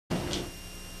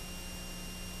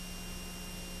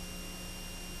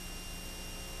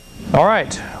All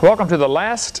right, welcome to the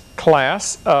last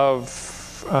class of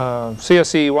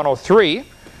Cse103.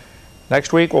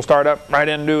 Next week we'll start up right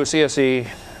into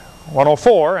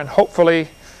Cse104 and hopefully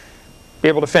be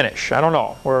able to finish. I don't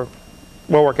know, we'll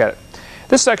work at it.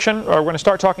 This section we're going to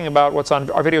start talking about what's on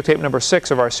our videotape number 6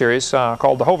 of our series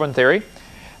called the Hovind theory.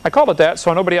 I called it that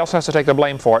so nobody else has to take the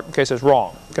blame for it in case it's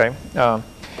wrong. Okay,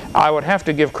 I would have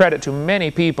to give credit to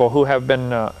many people who have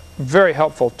been very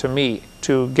helpful to me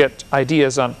to get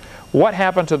ideas on what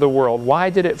happened to the world, why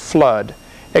did it flood,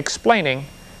 explaining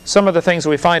some of the things that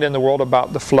we find in the world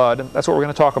about the flood. And that's what we're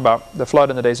going to talk about, the flood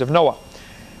in the days of Noah.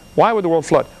 Why would the world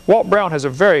flood? Walt Brown has a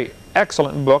very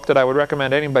excellent book that I would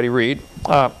recommend anybody read.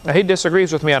 He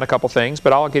disagrees with me on a couple things,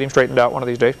 but I'll get him straightened out one of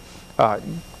these days.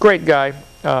 Great guy,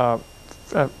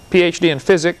 PhD in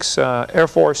physics, Air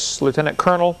Force Lieutenant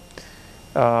Colonel,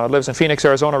 lives in Phoenix,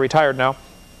 Arizona, retired now.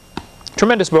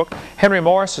 Tremendous book. Henry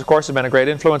Morris, of course, has been a great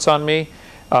influence on me.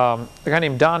 A guy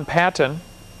named Don Patton.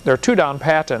 There are two Don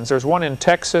Pattons. There's one in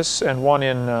Texas and one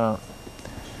in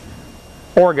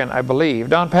Oregon, I believe.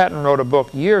 Don Patton wrote a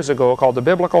book years ago called The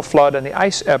Biblical Flood and the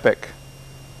Ice Epic.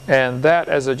 And that,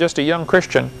 as just a young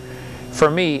Christian,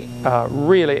 for me,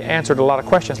 really answered a lot of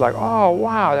questions like, oh,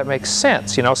 wow, that makes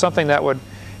sense. You know, something that would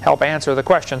help answer the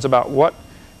questions about what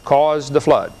caused the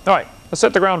flood. All right, let's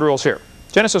set the ground rules here.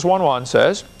 Genesis 1:1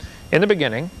 says, in the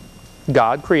beginning,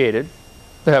 God created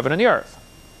the heaven and the earth.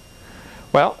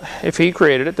 Well, if He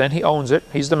created it, then He owns it.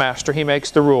 He's the master. He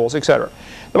makes the rules, etc.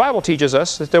 The Bible teaches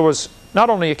us that there was not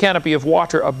only a canopy of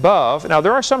water above. Now,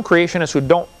 there are some creationists who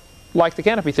don't like the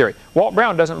canopy theory. Walt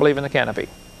Brown doesn't believe in the canopy.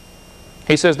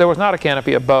 He says there was not a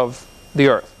canopy above the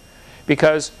earth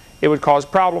because it would cause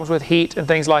problems with heat and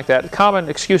things like that. Common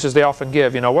excuses they often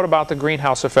give. You know, what about the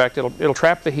greenhouse effect? It'll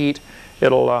trap the heat.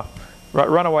 It'll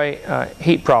runaway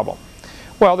heat problem.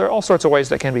 Well, there are all sorts of ways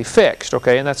that can be fixed,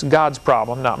 okay, and that's God's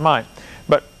problem, not mine.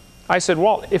 But I said,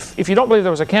 well, if you don't believe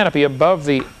there was a canopy above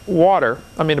the water,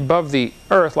 above the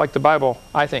earth, like the Bible,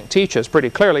 I think, teaches pretty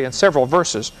clearly in several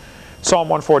verses. Psalm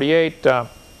 148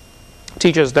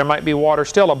 teaches there might be water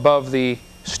still above the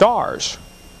stars.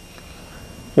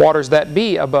 Waters that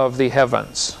be above the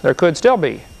heavens. There could still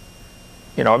be.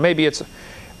 You know, maybe it's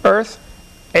earth,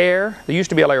 air, there used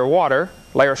to be a layer of water,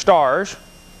 layer of stars,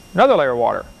 another layer of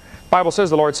water. The Bible says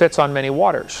the Lord sits on many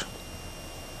waters.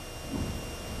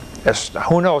 Yes,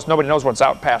 who knows? Nobody knows what's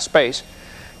out past space,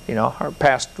 you know, or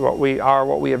past what we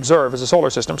observe as a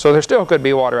solar system. So there still could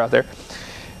be water out there.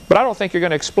 But I don't think you're going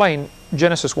to explain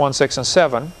Genesis 1:6 and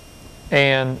 7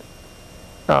 and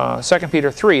 2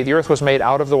 Peter 3. The earth was made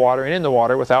out of the water and in the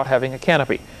water without having a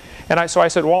canopy. And so I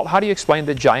said, Walt, how do you explain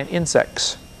the giant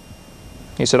insects?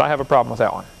 He said, I have a problem with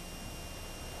that one.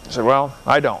 I said, well,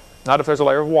 I don't. Not if there's a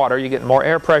layer of water. You get more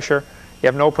air pressure. You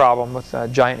have no problem with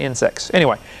giant insects.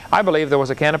 Anyway, I believe there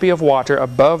was a canopy of water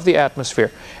above the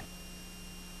atmosphere,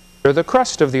 under the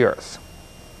crust of the earth.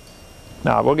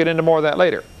 Now, we'll get into more of that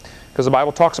later, because the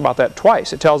Bible talks about that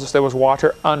twice. It tells us there was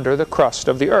water under the crust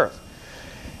of the earth.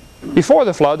 Before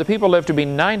the flood, the people lived to be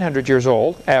 900 years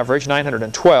old, average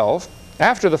 912.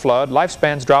 After the flood,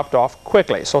 lifespans dropped off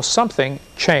quickly, so something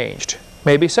changed.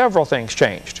 Maybe several things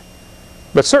changed.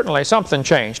 But certainly something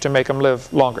changed to make them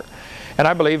live longer. And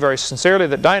I believe very sincerely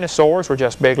that dinosaurs were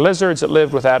just big lizards that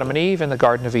lived with Adam and Eve in the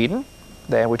Garden of Eden.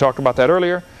 We talked about that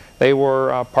earlier. They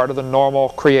were part of the normal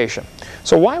creation.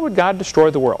 So why would God destroy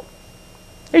the world?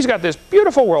 He's got this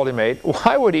beautiful world He made.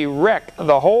 Why would He wreck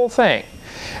the whole thing?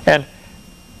 And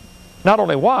not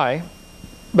only why,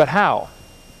 but how?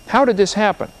 How did this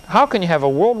happen? How can you have a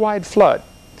worldwide flood?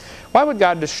 Why would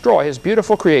God destroy His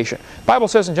beautiful creation? The Bible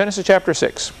says in Genesis chapter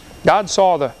 6, God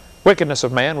saw the wickedness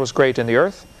of man was great in the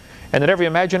earth, and that every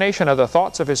imagination of the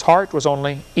thoughts of his heart was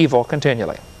only evil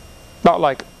continually. Not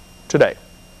like today.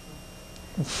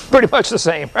 Pretty much the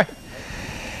same, right?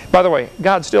 By the way,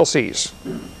 God still sees.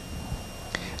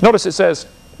 Notice it says,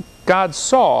 God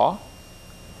saw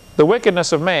the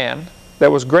wickedness of man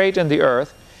that was great in the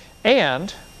earth,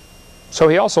 and so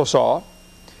He also saw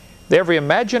every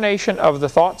imagination of the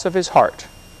thoughts of His heart.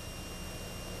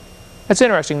 It's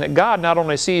interesting that God not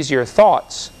only sees your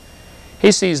thoughts,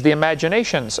 He sees the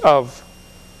imaginations of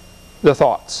the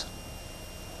thoughts.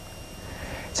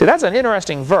 See, that's an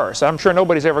interesting verse. I'm sure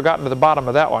nobody's ever gotten to the bottom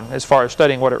of that one as far as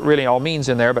studying what it really all means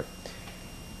in there. But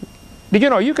did you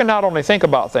know you can not only think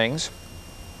about things,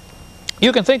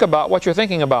 you can think about what you're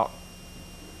thinking about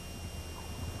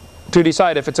to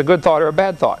decide if it's a good thought or a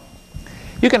bad thought.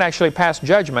 You can actually pass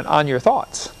judgment on your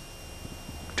thoughts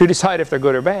to decide if they're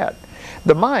good or bad.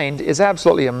 The mind is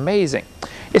absolutely amazing.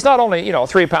 It's not only,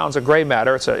 3 pounds of gray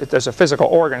matter. There's a physical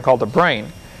organ called the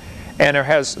brain. And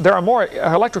there are more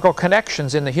electrical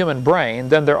connections in the human brain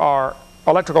than there are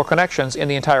electrical connections in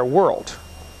the entire world.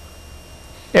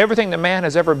 Everything that man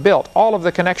has ever built, all of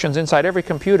the connections inside every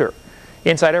computer,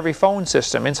 inside every phone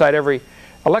system, inside every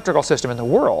electrical system in the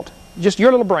world, just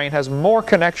your little brain has more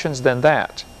connections than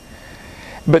that.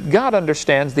 But God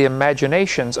understands the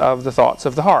imaginations of the thoughts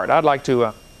of the heart. I'd like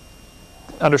to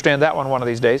understand that one of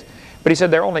these days. But he said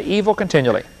they're only evil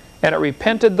continually. And it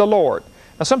repented the Lord.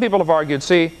 Now some people have argued,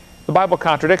 see, the Bible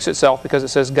contradicts itself because it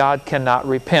says God cannot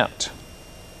repent.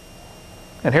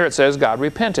 And here it says God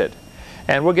repented.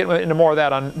 And we'll get into more of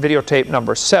that on videotape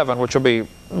number 7, which will be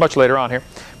much later on here,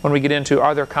 when we get into,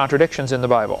 are there contradictions in the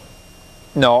Bible?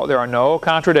 No, there are no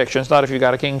contradictions, not if you've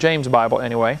got a King James Bible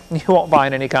anyway. You won't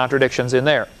find any contradictions in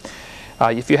there.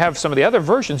 If you have some of the other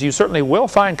versions, you certainly will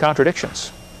find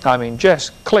contradictions. I mean,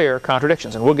 just clear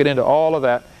contradictions. And we'll get into all of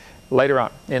that later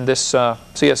on in this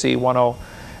CSE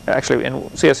 10, actually in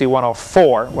CSE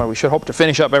 104, where we should hope to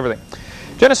finish up everything.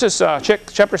 Genesis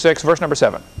chapter 6, verse number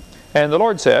 7. And the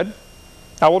Lord said,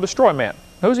 I will destroy man.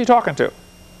 Who's he talking to?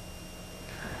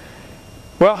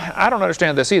 Well, I don't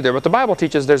understand this either, but the Bible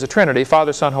teaches there's a Trinity,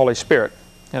 Father, Son, Holy Spirit.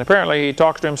 And apparently he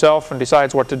talks to himself and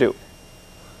decides what to do.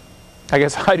 I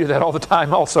guess I do that all the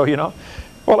time also, you know.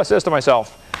 Well, I says to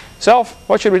myself, self,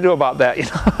 what should we do about that, you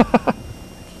know?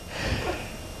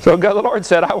 So God, the Lord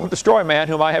said, I will destroy man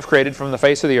whom I have created from the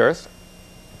face of the earth,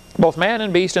 both man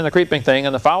and beast and the creeping thing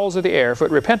and the fowls of the air, for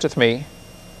it repenteth me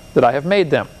that I have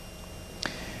made them.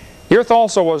 The earth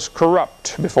also was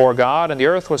corrupt before God, and the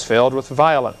earth was filled with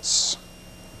violence.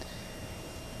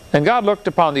 And God looked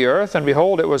upon the earth, and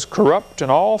behold, it was corrupt,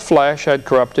 and all flesh had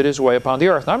corrupted his way upon the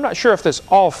earth. Now, I'm not sure if this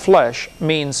all flesh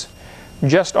means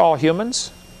just all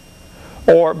humans,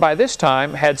 or by this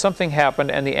time had something happened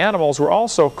and the animals were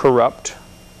also corrupt,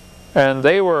 and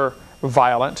they were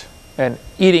violent and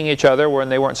eating each other when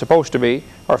they weren't supposed to be,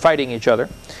 or fighting each other.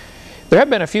 There have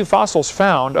been a few fossils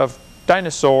found of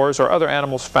dinosaurs or other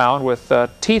animals found with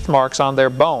teeth marks on their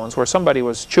bones where somebody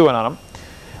was chewing on them.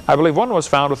 I believe one was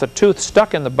found with a tooth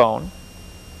stuck in the bone.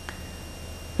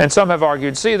 And some have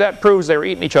argued, see, that proves they were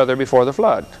eating each other before the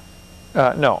flood.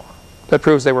 No, that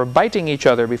proves they were biting each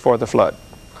other before the flood.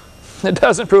 It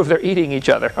doesn't prove they're eating each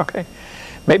other, okay?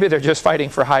 Maybe they're just fighting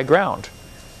for high ground.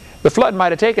 The flood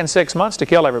might have taken 6 months to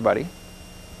kill everybody.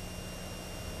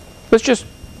 Let's just,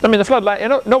 I mean, the flood,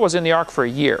 Noah was in the ark for a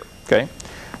year, okay?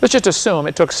 Let's just assume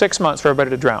it took 6 months for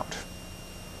everybody to drown.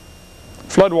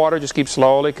 Flood water just keeps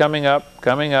slowly coming up,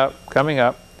 coming up, coming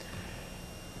up.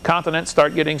 Continents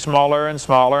start getting smaller and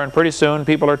smaller, and pretty soon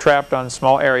people are trapped on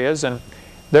small areas, and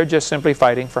they're just simply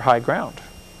fighting for high ground.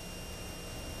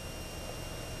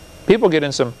 People get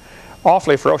in some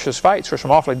awfully ferocious fights for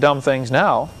some awfully dumb things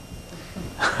now.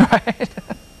 Right?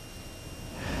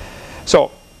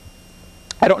 So,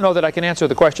 I don't know that I can answer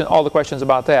the question, all the questions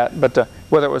about that, but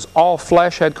whether it was all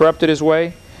flesh had corrupted his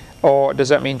way, or does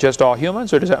that mean just all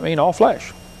humans, or does that mean all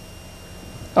flesh?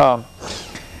 And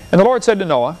the Lord said to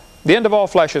Noah, the end of all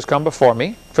flesh has come before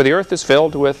me, for the earth is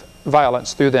filled with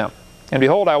violence through them. And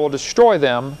behold, I will destroy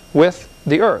them with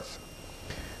the earth.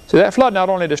 So that flood not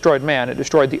only destroyed man, it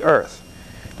destroyed the earth.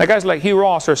 Now guys like Hugh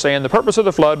Ross are saying the purpose of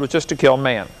the flood was just to kill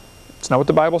man. It's not what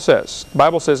the Bible says. The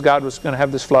Bible says God was going to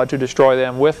have this flood to destroy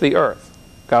them with the earth.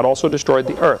 God also destroyed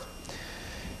the earth.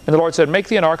 And the Lord said, make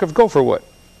thee an ark of gopher wood.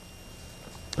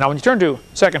 Now when you turn to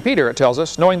 2 Peter, it tells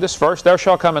us, knowing this first, there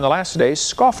shall come in the last days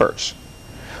scoffers,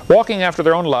 walking after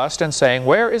their own lust, and saying,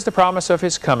 where is the promise of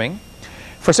his coming?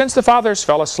 For since the fathers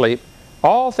fell asleep,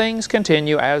 all things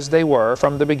continue as they were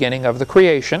from the beginning of the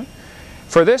creation.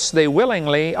 For this they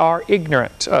willingly are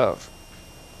ignorant of.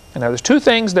 And now there's two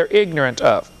things they're ignorant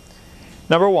of.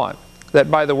 Number one, that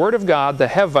by the word of God the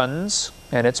heavens,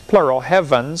 and it's plural,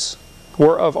 heavens,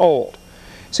 were of old.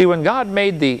 See, when God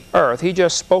made the earth, he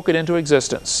just spoke it into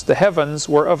existence. The heavens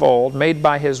were of old, made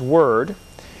by his word,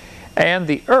 and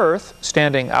the earth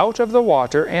standing out of the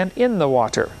water and in the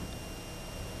water.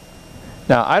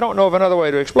 Now, I don't know of another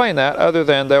way to explain that other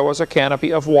than there was a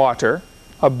canopy of water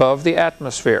above the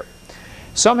atmosphere.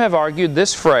 Some have argued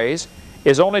this phrase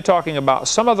is only talking about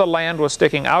some of the land was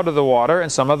sticking out of the water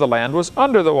and some of the land was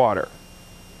under the water.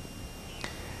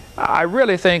 I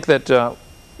really think that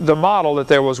the model that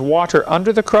there was water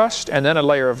under the crust and then a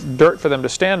layer of dirt for them to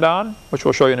stand on, which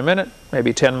we'll show you in a minute,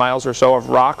 maybe 10 miles or so of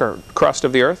rock or crust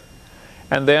of the earth,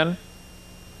 and then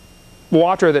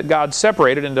water that God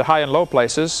separated into high and low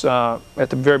places at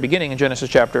the very beginning in Genesis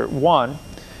chapter 1,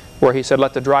 where he said,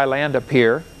 let the dry land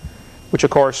appear, which of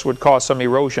course would cause some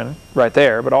erosion right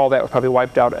there, but all that was probably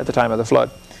wiped out at the time of the flood.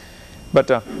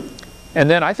 But and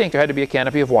then I think there had to be a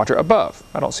canopy of water above.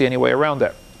 I don't see any way around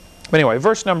that. But anyway,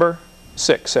 verse number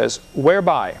 6 says,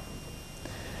 whereby.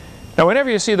 Now whenever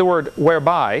you see the word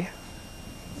whereby,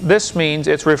 this means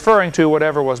it's referring to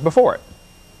whatever was before it.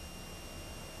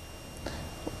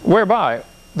 Whereby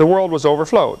the world was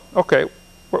overflowed. Okay,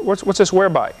 what's this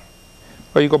whereby?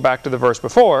 Well, you go back to the verse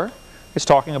before, it's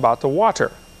talking about the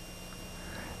water.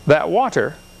 That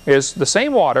water is the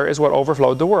same water as what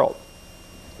overflowed the world.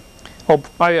 Oh,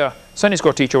 my Sunday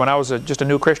school teacher, when I was just a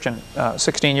new Christian,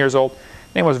 16 years old,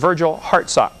 his name was Virgil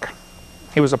Hartsock.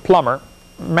 He was a plumber,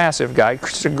 massive guy,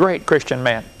 just a great Christian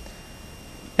man.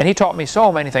 And he taught me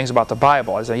so many things about the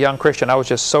Bible. As a young Christian, I was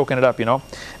just soaking it up, you know.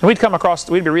 And we'd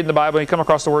be reading the Bible, and we'd come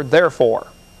across the word therefore.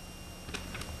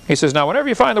 He says, now whenever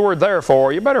you find the word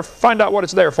therefore, you better find out what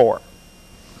it's there for.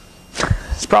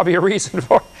 It's probably a reason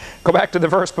for it. Go back to the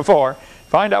verse before.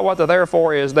 Find out what the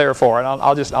therefore is there for. And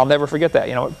I'll never forget that.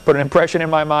 You know, put an impression in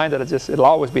my mind that it'll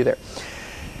always be there.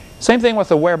 Same thing with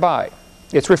the whereby.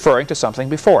 It's referring to something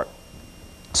before it.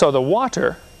 So the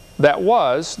water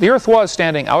the earth was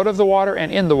standing out of the water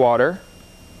and in the water,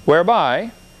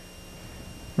 whereby,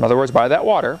 in other words, by that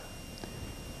water,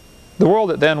 the world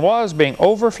that then was being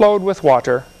overflowed with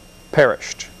water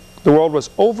perished. The world was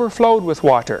overflowed with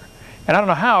water. And I don't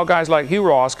know how guys like Hugh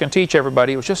Ross can teach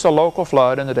everybody it was just a local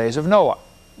flood in the days of Noah.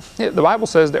 The Bible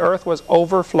says the earth was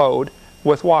overflowed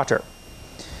with water.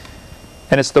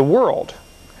 And it's the world.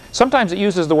 Sometimes it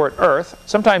uses the word earth.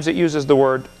 Sometimes it uses the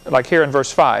word, like here in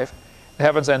verse 5, the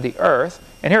heavens and the earth.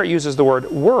 And here it uses the word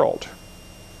world.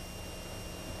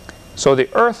 So the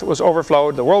earth was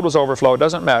overflowed, the world was overflowed,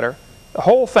 doesn't matter. The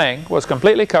whole thing was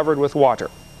completely covered with water.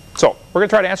 So we're going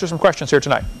to try to answer some questions here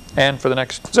tonight and for the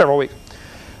next several weeks.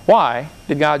 Why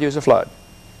did God use a flood?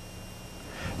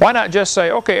 Why not just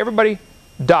say, okay, everybody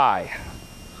die?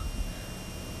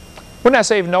 Wouldn't that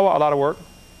save Noah a lot of work?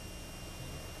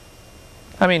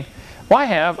 I mean, why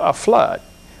have a flood?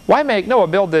 Why make Noah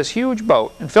build this huge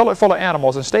boat and fill it full of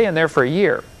animals and stay in there for a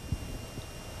year?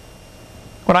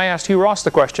 When I asked Hugh Ross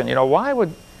the question, you know, why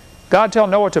would God tell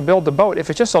Noah to build the boat?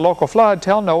 If it's just a local flood,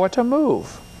 tell Noah to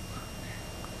move.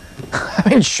 I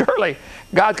mean, surely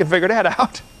God could figure that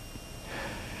out.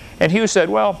 And Hugh said,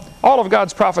 well, all of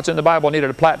God's prophets in the Bible needed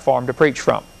a platform to preach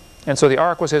from. And so the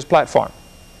ark was his platform.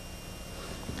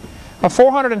 A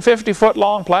 450-foot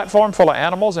long platform full of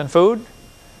animals and food?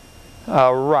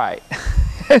 Right.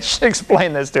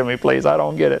 Explain this to me, please. I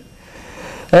don't get it.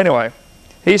 Anyway,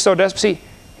 he's so desperate. See,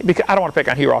 because I don't want to pick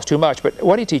on Hugh Ross too much, but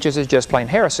what he teaches is just plain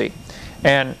heresy.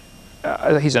 And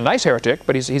he's a nice heretic,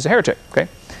 but he's a heretic, okay?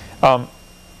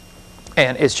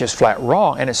 And it's just flat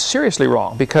wrong, and it's seriously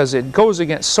wrong, because it goes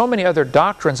against so many other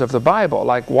doctrines of the Bible.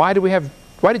 Like, why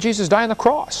did Jesus die on the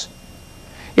cross?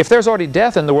 If there's already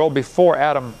death in the world before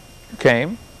Adam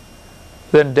came,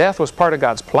 then death was part of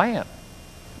God's plan.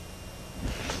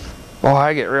 Well,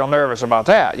 I get real nervous about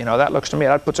that. You know, that looks to me,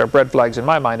 that puts our red flags in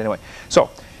my mind anyway. So,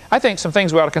 I think some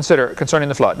things we ought to consider concerning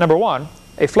the flood. Number one,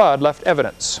 a flood left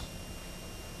evidence.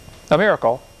 A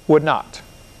miracle would not.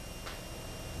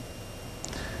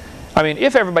 I mean,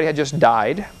 if everybody had just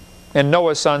died, and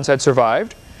Noah's sons had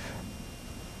survived,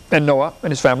 and Noah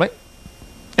and his family,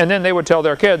 and then they would tell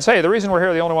their kids, hey, the reason we're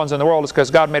here the only ones in the world is because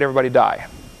God made everybody die.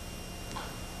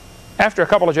 After a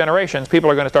couple of generations, people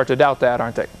are going to start to doubt that,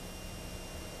 aren't they?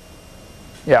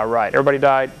 Yeah, right. Everybody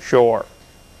died? Sure.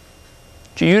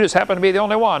 Gee, you just happened to be the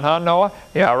only one, huh, Noah?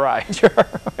 Yeah, right. Sure.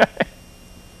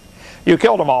 You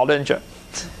killed them all, didn't you?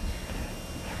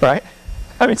 Right?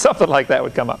 I mean, something like that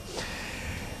would come up.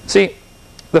 See,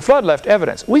 the flood left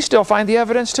evidence. We still find the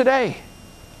evidence today.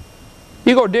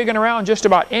 You go digging around just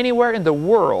about anywhere in the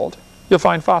world, you'll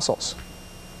find fossils.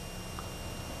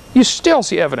 You still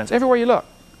see evidence everywhere you look.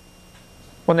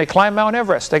 When they climbed Mount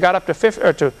Everest, they got up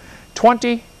to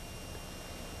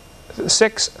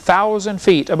 26,000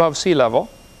 feet above sea level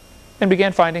and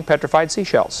began finding petrified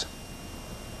seashells.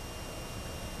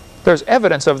 There's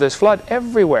evidence of this flood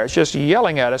everywhere. It's just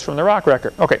yelling at us from the rock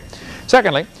record. Okay.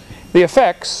 Secondly, the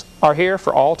effects are here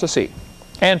for all to see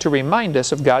and to remind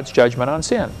us of God's judgment on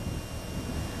sin.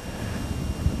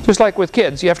 Just like with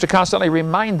kids, you have to constantly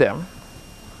remind them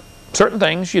certain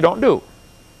things you don't do.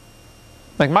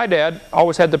 Like my dad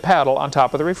always had the paddle on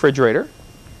top of the refrigerator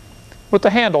with the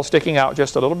handle sticking out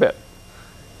just a little bit.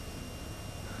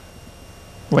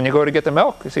 When you go to get the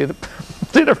milk, you see the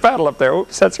paddle up there.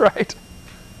 Oops, that's right.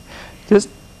 Just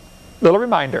a little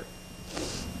reminder.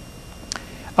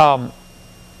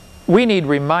 We need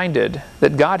reminded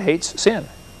that God hates sin,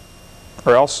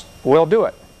 or else we'll do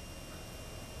it.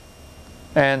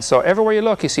 And so everywhere you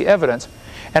look, you see evidence.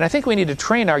 And I think we need to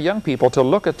train our young people to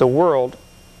look at the world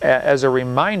as a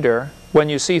reminder. When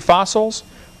you see fossils,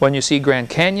 when you see Grand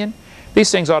Canyon,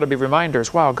 these things ought to be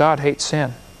reminders. Wow, God hates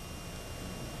sin.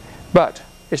 But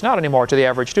it's not anymore to the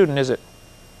average student, is it?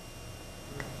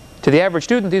 To the average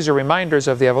student, these are reminders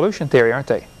of the evolution theory, aren't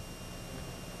they?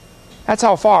 That's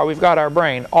how far we've got our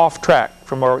brain off track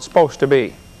from where it's supposed to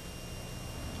be.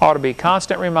 Ought to be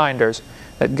constant reminders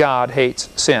that God hates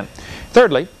sin.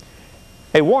 Thirdly,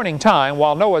 a warning time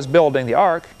while Noah's building the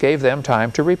ark gave them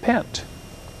time to repent.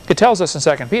 It tells us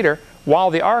in 2 Peter, while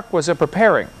the ark was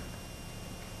preparing.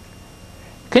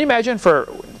 Can you imagine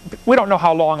we don't know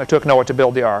how long it took Noah to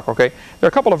build the ark, okay? There are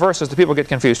a couple of verses that people get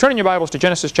confused. Turn in your Bibles to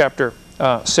Genesis chapter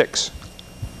 6.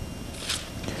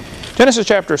 Genesis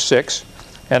chapter 6,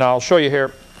 and I'll show you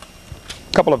here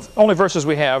a couple of only verses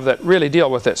we have that really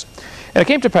deal with this. And it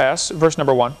came to pass, verse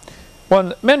number 1,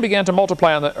 when men began to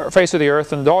multiply on the face of the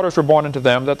earth, and daughters were born unto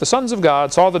them, that the sons of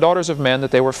God saw the daughters of men,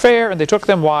 that they were fair, and they took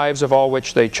them wives of all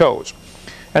which they chose.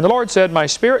 And the Lord said, My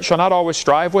spirit shall not always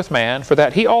strive with man, for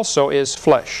that he also is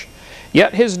flesh.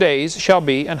 Yet his days shall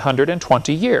be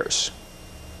 120 years.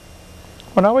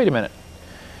 Well, now wait a minute.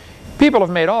 People have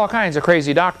made all kinds of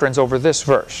crazy doctrines over this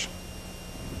verse.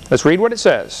 Let's read what it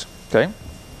says. Okay?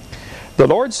 The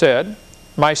Lord said,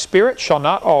 My spirit shall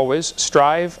not always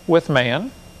strive with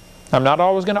man. I'm not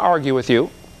always going to argue with you.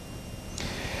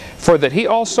 For that he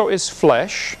also is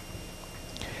flesh.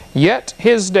 Yet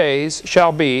his days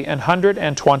shall be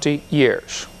 120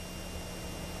 years.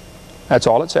 That's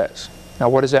all it says. Now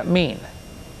what does that mean?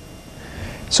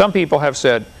 Some people have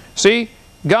said, see,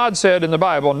 God said in the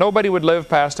Bible nobody would live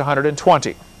past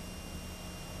 120.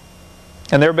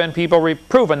 And there have been people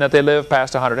proven that they live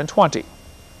past 120.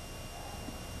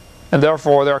 And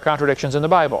therefore there are contradictions in the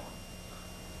Bible.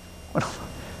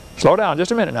 Slow down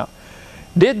just a minute now.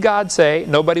 Did God say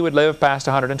nobody would live past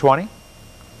 120?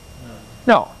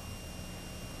 No.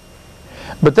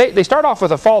 But they start off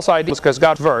with a false idea because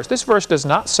God's verse. This verse does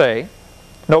not say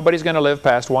nobody's going to live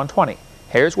past 120.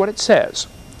 Here's what it says.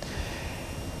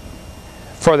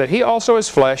 For that he also is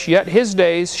flesh, yet his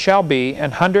days shall be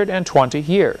 120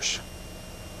 years.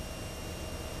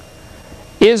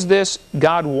 Is this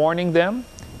God warning them?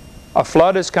 A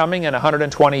flood is coming in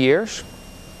 120 years?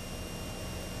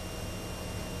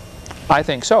 I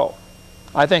think so.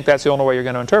 I think that's the only way you're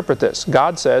going to interpret this.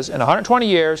 God says, in 120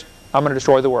 years, I'm going to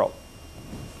destroy the world.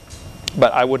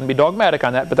 But I wouldn't be dogmatic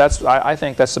on that, but I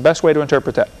think that's the best way to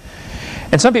interpret that.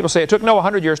 And some people say it took Noah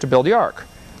 100 years to build the ark.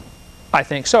 I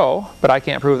think so, but I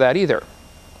can't prove that either.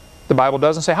 The Bible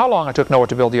doesn't say how long it took Noah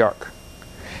to build the ark.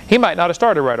 He might not have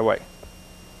started right away.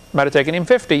 It might have taken him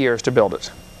 50 years to build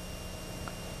it.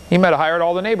 He might have hired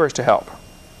all the neighbors to help.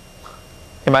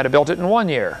 He might have built it in 1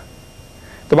 year.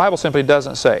 The Bible simply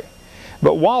doesn't say.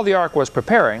 But while the ark was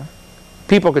preparing,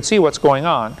 people could see what's going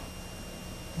on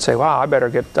and say, wow, I better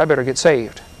get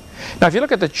saved. Now if you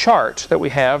look at the chart that we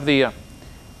have, the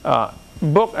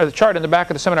chart in the back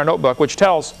of the seminar notebook, which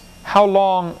tells how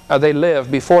long they lived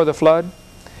before the flood,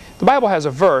 the Bible has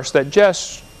a verse that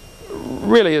just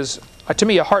really is, to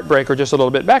me, a heartbreaker just a little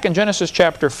bit. Back in Genesis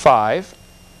chapter 5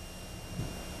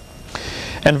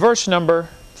 and verse number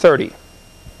 30.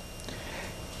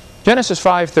 Genesis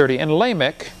 5:30, and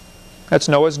Lamech, that's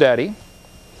Noah's daddy,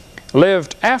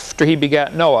 lived after he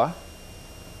begat Noah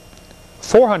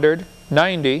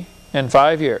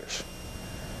 495 years,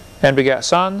 and begat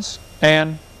sons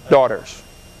and daughters.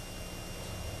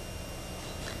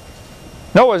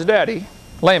 Noah's daddy,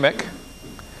 Lamech,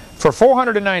 for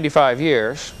 595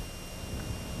 years,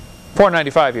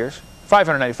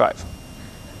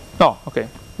 no, okay,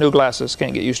 new glasses,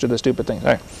 can't get used to this stupid thing. All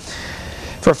right.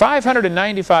 For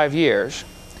 595 years,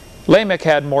 Lamech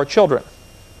had more children.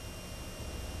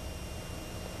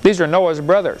 These are Noah's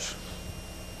brothers.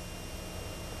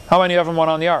 How many of them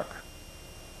went on the ark?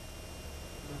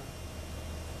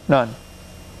 None.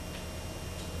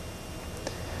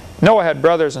 Noah had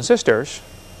brothers and sisters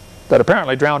that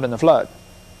apparently drowned in the flood.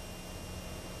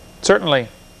 Certainly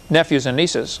nephews and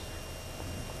nieces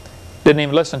didn't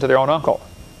even listen to their own uncle.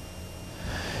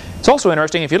 It's also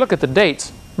interesting, if you look at the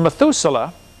dates,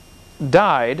 Methuselah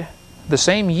died the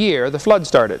same year the flood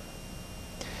started.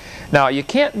 Now you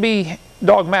can't be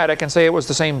dogmatic and say it was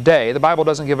the same day. The Bible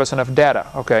doesn't give us enough data,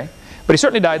 okay? But he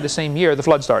certainly died the same year the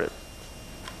flood started.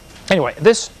 Anyway,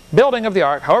 this building of the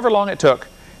ark, however long it took,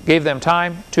 gave them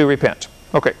time to repent.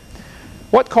 Okay,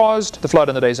 what caused the flood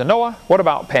in the days of Noah? What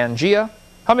about Pangea?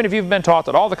 How many of you have been taught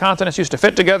that all the continents used to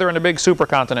fit together in a big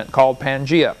supercontinent called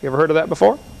Pangea? You ever heard of that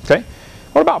before? Okay.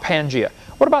 What about Pangea?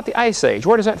 What about the Ice Age?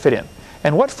 Where does that fit in?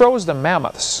 And what froze the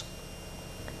mammoths?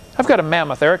 I've got a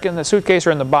mammoth, Eric, in the suitcase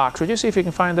or in the box. Would you see if you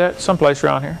can find that someplace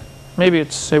around here? Maybe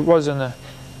it was in the...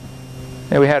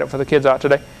 Yeah, we had it for the kids out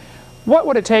today. What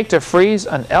would it take to freeze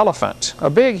an elephant, a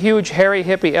big, huge, hairy,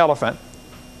 hippie elephant,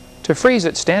 to freeze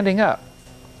it standing up?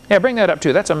 Yeah, bring that up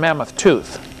too. That's a mammoth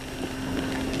tooth.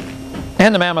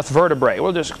 And the mammoth vertebrae.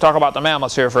 We'll just talk about the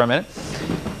mammoths here for a minute.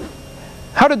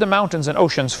 How did the mountains and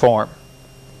oceans form?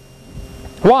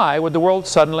 Why would the world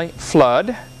suddenly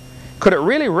flood? Could it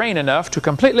really rain enough to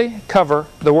completely cover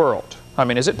the world? I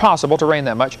mean, is it possible to rain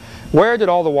that much? Where did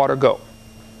all the water go?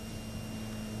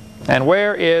 And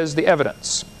where is the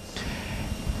evidence?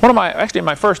 One of my, actually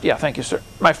my first, yeah, thank you, sir.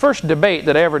 My first debate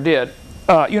that I ever did,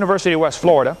 University of West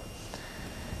Florida,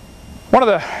 one of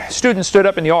the students stood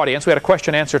up in the audience. We had a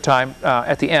question-answer time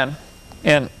at the end.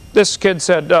 And this kid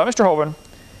said, Mr. Hovind,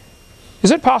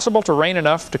 is it possible to rain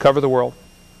enough to cover the world?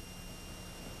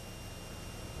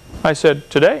 I said,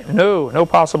 today? No, no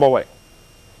possible way.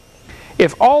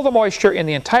 If all the moisture in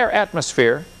the entire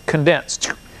atmosphere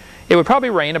condensed, it would probably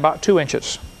rain about 2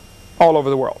 inches all over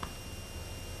the world.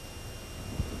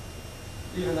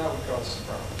 Even that would cause some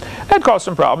problems. That'd cause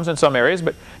some problems in some areas,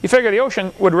 but you figure the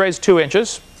ocean would raise 2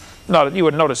 inches. You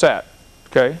wouldn't notice that,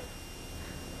 okay?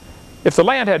 If the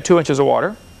land had 2 inches of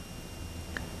water,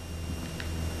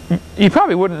 you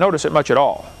probably wouldn't notice it much at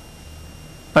all.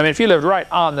 I mean, if you lived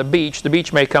right on the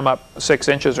beach may come up 6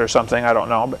 inches or something, I don't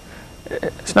know, but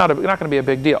it's not going to be a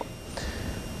big deal.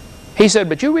 He said,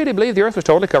 but you really believe the earth was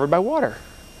totally covered by water?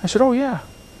 I said, oh yeah.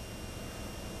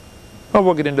 Well,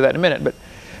 we'll get into that in a minute, but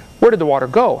where did the water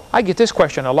go? I get this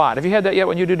question a lot. Have you had that yet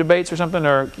when you do debates or something,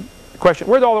 or question,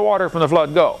 where did all the water from the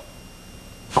flood go?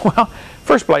 Well,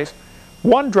 first place,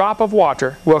 1 drop of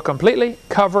water will completely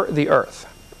cover the earth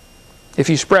if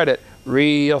you spread it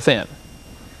real thin.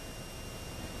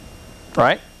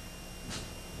 Right?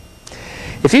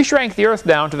 If you shrank the earth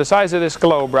down to the size of this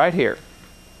globe right here,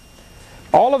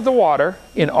 all of the water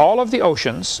in all of the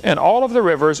oceans and all of the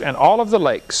rivers and all of the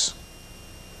lakes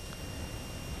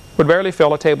would barely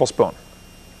fill a tablespoon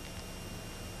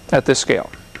at this scale.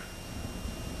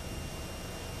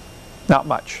 Not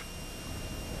much.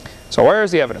 So where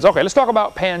is the evidence? Okay, let's talk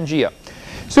about Pangea.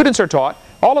 Students are taught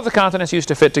all of the continents used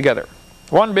to fit together.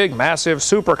 One big, massive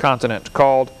supercontinent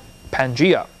called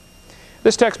Pangea.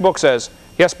 This textbook says,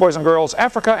 yes, boys and girls,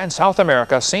 Africa and South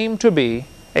America seem to be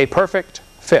a perfect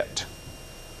fit.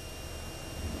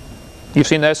 You've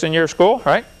seen this in your school,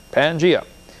 right? Pangea.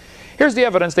 Here's the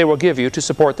evidence they will give you to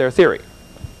support their theory.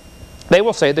 They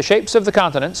will say the shapes of the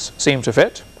continents seem to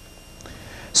fit.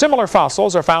 Similar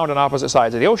fossils are found on opposite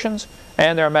sides of the oceans,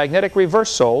 and there are magnetic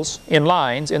reversals in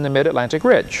lines in the mid-Atlantic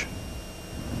ridge.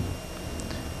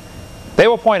 They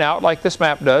will point out, like this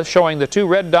map does, showing the 2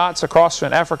 red dots across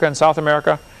in Africa and South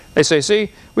America. They say,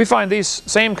 see, we find these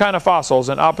same kind of fossils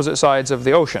on opposite sides of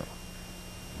the ocean.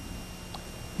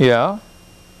 Yeah?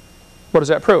 What does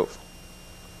that prove?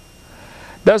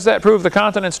 Does that prove the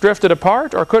continents drifted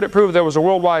apart, or could it prove there was a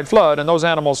worldwide flood and those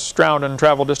animals drowned and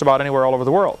traveled just about anywhere all over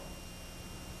the world?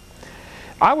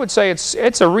 I would say it's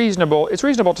reasonable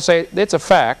to say it's a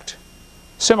fact.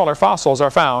 Similar fossils are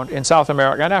found in South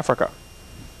America and Africa.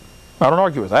 I don't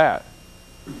argue with that.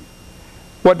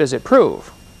 What does it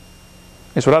prove?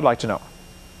 Is what I'd like to know.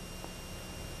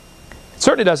 It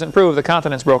certainly doesn't prove the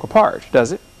continents broke apart,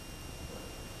 does it?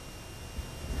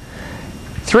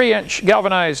 3-inch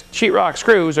galvanized sheetrock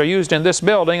screws are used in this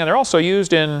building, and they're also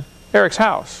used in Eric's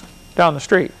house down the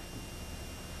street.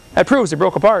 That proves they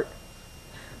broke apart.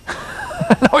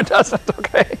 No, it doesn't,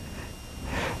 okay?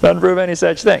 Doesn't prove any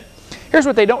such thing. Here's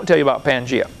what they don't tell you about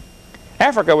Pangea.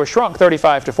 Africa was shrunk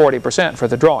 35 to 40% for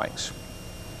the drawings.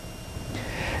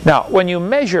 Now, when you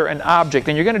measure an object,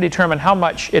 and you're going to determine how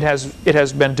much it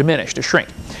has been diminished, or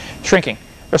shrinking,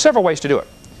 there are several ways to do it.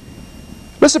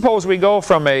 Let's suppose we go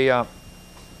from a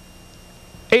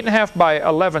 8.5 by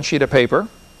 11 sheet of paper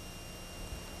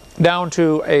down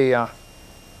to a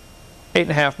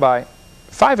 8.5 by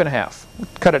 5.5.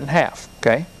 Cut it in half,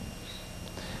 okay?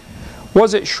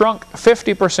 Was it shrunk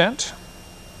 50%?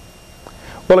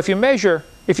 Well, if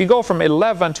you go from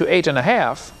 11 to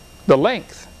 8.5, the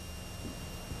length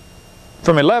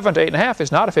from 11 to 8.5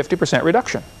 is not a 50%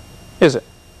 reduction, is it?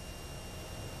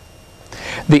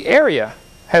 The area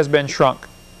has been shrunk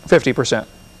 50%.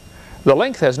 The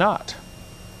length has not.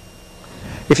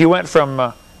 If you went from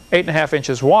 8.5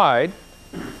 inches wide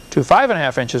to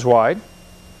 5.5 inches wide,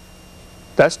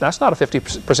 that's not a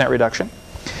 50% reduction.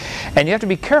 And you have to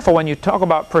be careful when you talk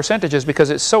about percentages, because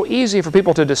it's so easy for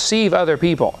people to deceive other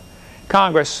people.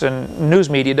 Congress and news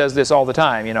media does this all the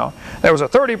time, you know. There was a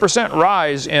 30%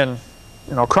 rise in,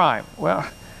 crime. Well,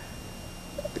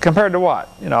 compared to what?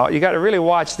 You got to really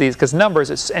watch these, because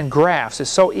numbers and graphs is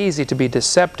so easy to be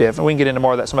deceptive, and we can get into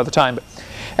more of that some other time. But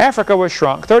Africa was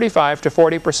shrunk 35 to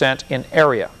 40% in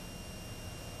area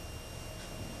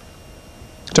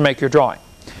to make your drawing.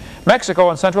 Mexico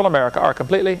and Central America are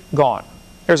completely gone.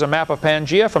 Here's a map of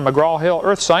Pangaea from McGraw-Hill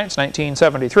Earth Science,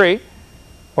 1973.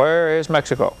 Where is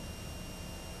Mexico?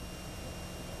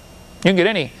 You can get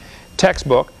any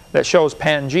textbook that shows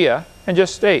Pangaea and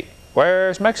just state,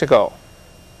 where's Mexico?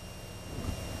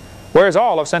 Where's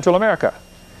all of Central America?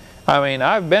 I mean,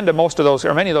 I've been to most of those,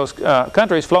 or many of those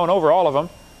countries, flown over all of them.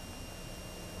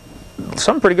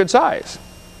 Some pretty good size.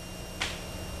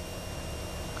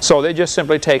 So they just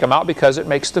simply take them out because it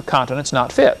makes the continents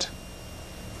not fit.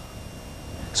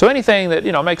 So anything that,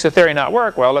 you know, makes a theory not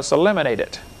work, well, let's eliminate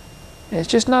it. It's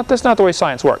just not, that's not the way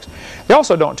science works. They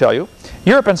also don't tell you,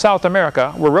 Europe and South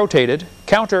America were rotated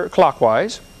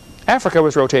counterclockwise. Africa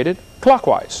was rotated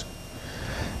clockwise.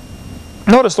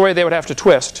 Notice the way they would have to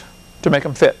twist to make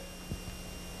them fit.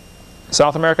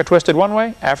 South America twisted one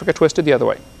way, Africa twisted the other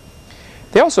way.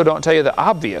 They also don't tell you the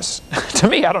obvious. To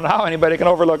me, I don't know how anybody can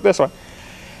overlook this one.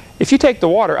 If you take the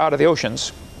water out of the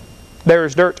oceans, there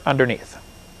is dirt underneath.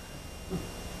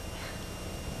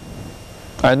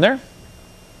 Isn't there?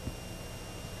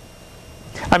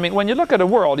 I mean, when you look at a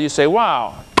world, you say,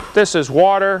 wow, this is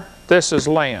water, this is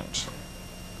land.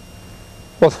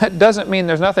 Well, that doesn't mean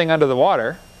there's nothing under the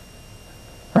water,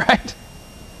 right?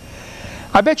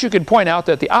 I bet you could point out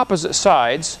that the opposite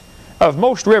sides of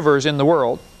most rivers in the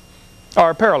world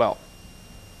are parallel,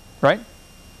 right?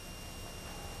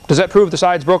 Does that prove the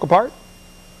sides broke apart?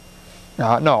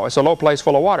 No, it's a low place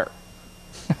full of water.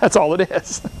 That's all it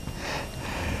is.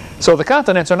 So the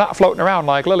continents are not floating around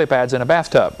like lily pads in a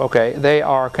bathtub, okay? They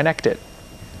are connected.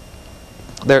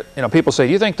 They're, you know, people say,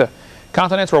 do you think the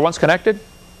continents were once connected?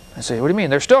 I say, what do you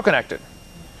mean? They're still connected.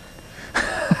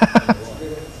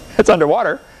 It's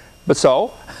underwater, but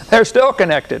so, they're still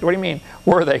connected. What do you mean,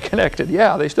 were they connected?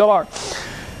 Yeah, they still are.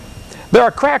 There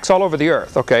are cracks all over the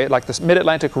earth, okay, like this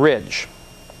mid-Atlantic ridge,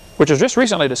 which was just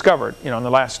recently discovered, you know, in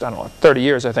the last, I don't know, 30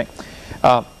 years, I think.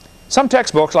 Some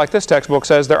textbooks, like this textbook,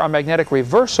 says there are magnetic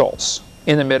reversals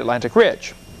in the mid-Atlantic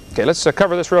ridge. Okay, let's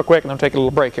cover this real quick and then take a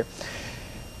little break here.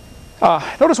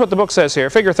 Notice what the book says here,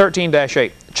 figure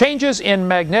 13-8. Changes in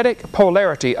magnetic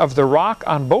polarity of the rock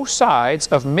on both sides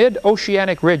of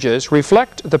mid-oceanic ridges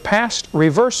reflect the past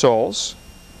reversals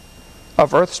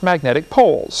of Earth's magnetic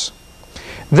poles.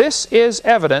 This is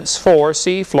evidence for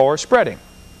seafloor spreading.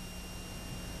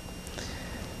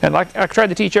 And like I tried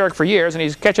to teach Eric for years, and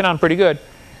he's catching on pretty good,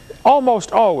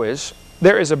 almost always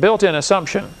there is a built-in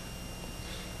assumption.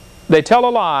 They tell a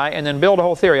lie and then build a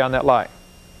whole theory on that lie.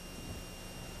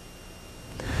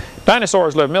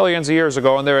 Dinosaurs lived millions of years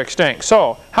ago and they're extinct.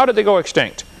 So, how did they go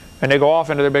extinct? And they go off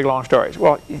into their big long stories.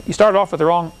 Well, you started off with the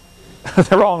wrong,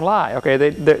 the wrong lie. Okay,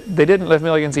 they didn't live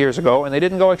millions of years ago and they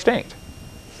didn't go extinct.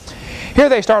 Here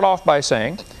they start off by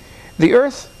saying, the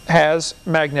Earth has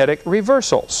magnetic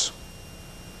reversals.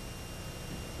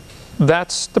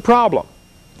 That's the problem.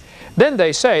 Then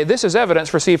they say, this is evidence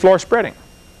for seafloor spreading.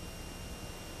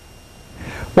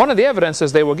 One of the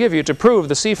evidences they will give you to prove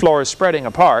the seafloor is spreading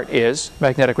apart is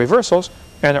magnetic reversals,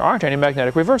 and there aren't any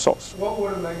magnetic reversals. What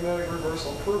would a magnetic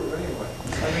reversal prove anyway?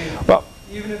 I mean, well,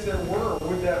 even if there were,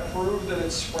 would that prove that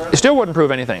it's spreading? It still wouldn't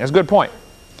prove anything. That's a good point.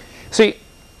 See,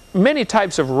 many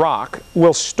types of rock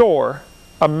will store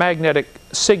a magnetic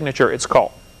signature, it's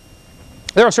called.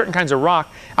 There are certain kinds of rock.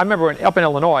 I remember up in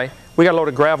Illinois, we got a load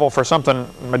of gravel for something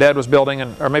my dad was building,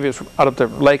 or maybe it was out at the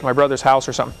lake, my brother's house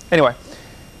or something. Anyway,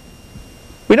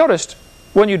 we noticed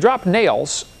when you dropped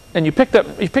nails, and you picked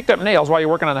up nails while you're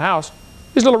working on the house,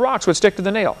 these little rocks would stick to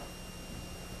the nail.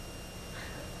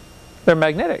 They're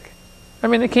magnetic. I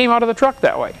mean, they came out of the truck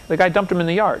that way. The guy dumped them in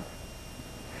the yard.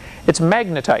 It's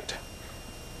magnetite.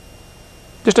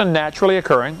 Just a naturally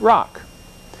occurring rock.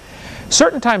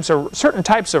 Certain types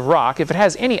of rock, if it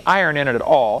has any iron in it at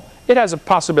all, it has a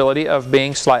possibility of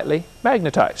being slightly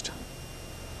magnetized.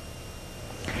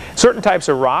 Certain types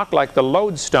of rock, like the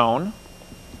lodestone,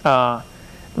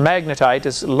 magnetite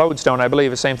is lodestone, I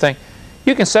believe, the same thing.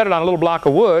 You can set it on a little block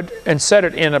of wood and set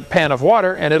it in a pan of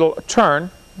water and it'll turn,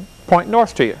 point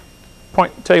north to you.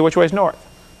 Tell you which way is north.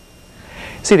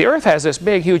 See, the Earth has this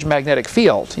big, huge magnetic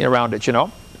field around it, you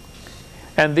know.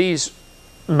 And these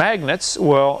magnets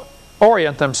will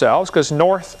orient themselves because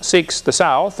north seeks the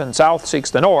south and south seeks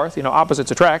the north. You know,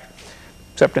 opposites attract,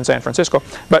 except in San Francisco.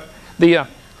 But the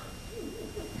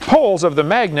poles of the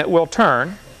magnet will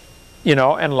turn, you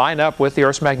know, and line up with the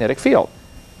Earth's magnetic field.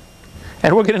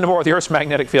 And we'll get into more of the Earth's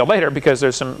magnetic field later because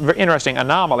there's some very interesting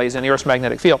anomalies in the Earth's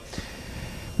magnetic field.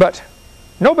 But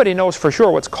nobody knows for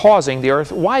sure what's causing the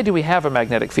Earth. Why do we have a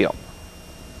magnetic field?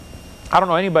 I don't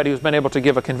know anybody who's been able to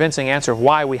give a convincing answer of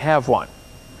why we have one.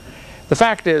 The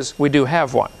fact is, we do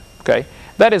have one. Okay?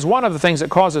 That is one of the things that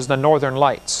causes the northern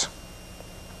lights.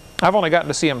 I've only gotten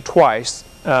to see them twice.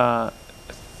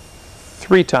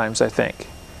 3 times, I think.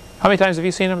 How many times have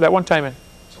you seen them? That one time in?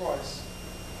 Twice.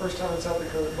 First time in South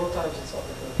Dakota, both times in South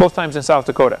Dakota. Both times in South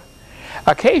Dakota.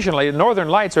 Occasionally, the northern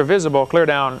lights are visible clear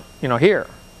down, here.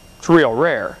 It's real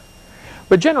rare.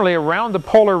 But generally, around the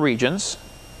polar regions,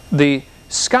 the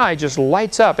sky just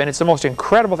lights up, and it's the most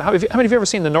incredible thing. How many of you ever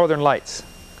seen the northern lights?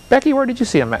 Becky, where did you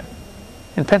see them at?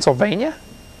 In Pennsylvania?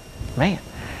 Man.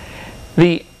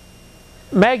 The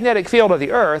magnetic field of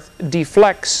the Earth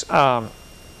deflects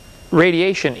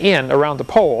radiation in around the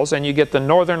poles, and you get the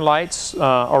northern lights,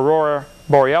 aurora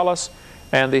borealis,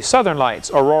 and the southern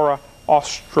lights, aurora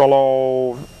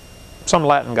australo, some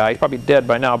Latin guy, he's probably dead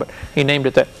by now, but he named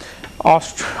it that.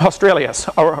 Australis,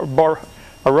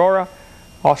 aurora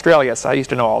australis. I used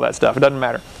to know all that stuff. It doesn't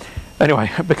matter.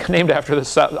 Anyway, named after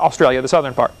Australia, the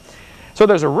southern part. So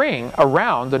there's a ring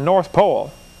around the North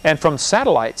Pole, and from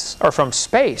satellites, or from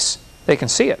space, they can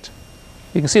see it.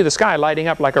 You can see the sky lighting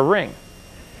up like a ring.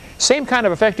 Same kind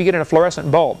of effect you get in a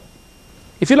fluorescent bulb.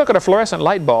 If you look at a fluorescent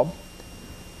light bulb,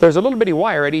 there's a little bitty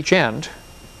wire at each end,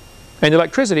 and the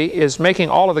electricity is making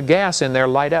all of the gas in there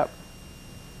light up.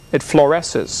 It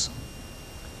fluoresces.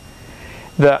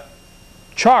 The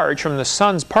charge from the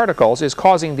sun's particles is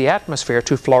causing the atmosphere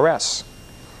to fluoresce.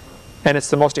 And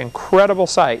it's the most incredible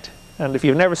sight. And if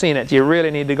you've never seen it, you really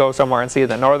need to go somewhere and see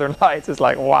the northern lights. It's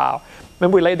like, wow.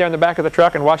 Remember we laid there in the back of the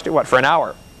truck and watched it, what, for an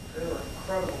hour? They were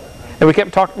incredible. And we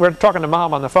kept talking, we were talking to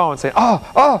Mom on the phone saying,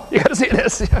 oh, you got to see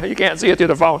this. You can't see it through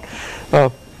the phone.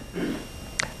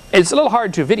 It's a little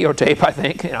hard to videotape, I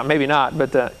think. Maybe not,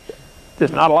 but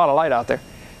there's not a lot of light out there.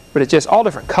 But it's just all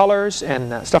different colors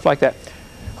and stuff like that.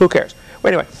 Who cares?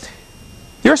 Well, anyway,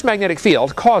 the Earth's magnetic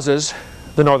field causes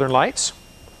the northern lights,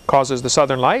 causes the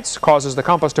southern lights, causes the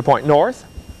compass to point north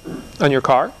on your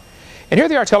car. And here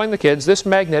they are telling the kids this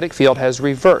magnetic field has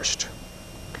reversed.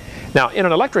 Now, in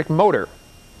an electric motor,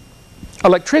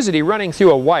 electricity running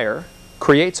through a wire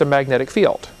creates a magnetic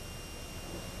field.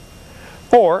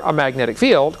 Or a magnetic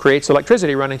field creates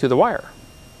electricity running through the wire.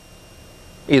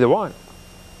 Either one.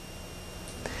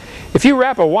 If you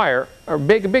wrap a wire, a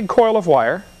big coil of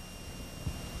wire,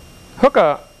 hook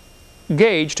a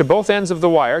gauge to both ends of the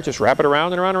wire, just wrap it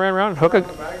around and around and around,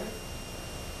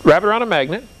 wrap it around a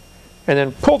magnet, and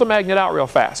then pull the magnet out real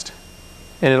fast.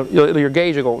 And your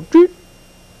gauge will go, doot.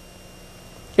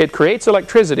 It creates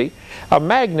electricity. A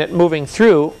magnet moving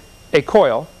through a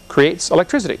coil creates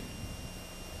electricity.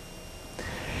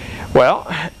 Well,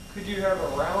 could you have a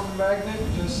round magnet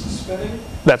just spinning?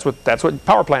 That's what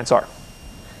power plants are.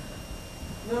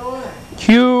 No way.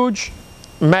 Huge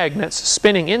magnets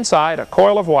spinning inside a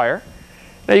coil of wire.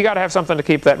 Now you got to have something to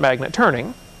keep that magnet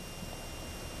turning.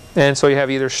 And so you have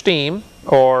either steam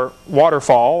or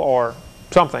waterfall or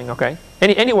something, okay?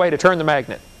 Any way to turn the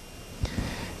magnet.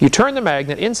 You turn the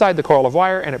magnet inside the coil of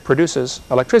wire and it produces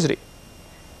electricity.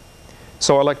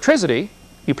 So electricity,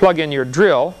 you plug in your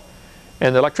drill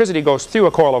and the electricity goes through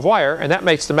a coil of wire and that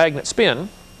makes the magnet spin,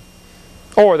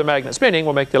 or the magnet spinning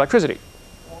will make the electricity.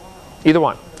 Either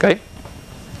one, okay?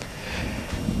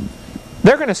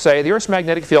 They're going to say the Earth's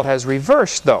magnetic field has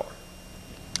reversed, though.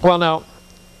 Well, now,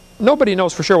 nobody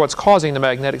knows for sure what's causing the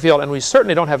magnetic field, and we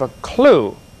certainly don't have a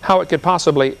clue how it could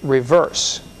possibly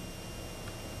reverse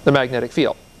the magnetic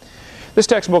field. This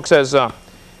textbook says at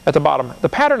the bottom, the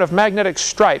pattern of magnetic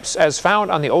stripes as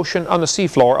found on the ocean, on the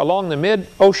seafloor along the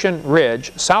mid-ocean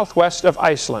ridge southwest of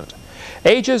Iceland.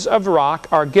 Ages of rock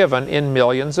are given in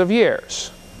millions of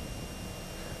years.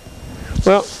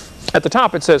 Well, at the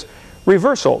top it says,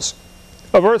 reversals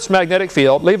of Earth's magnetic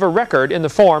field leave a record in the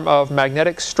form of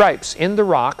magnetic stripes in the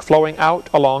rock flowing out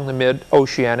along the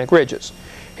mid-oceanic ridges.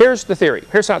 Here's the theory.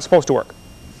 Here's how it's supposed to work.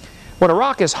 When a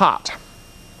rock is hot,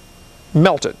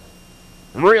 melted,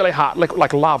 really hot,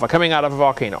 like lava coming out of a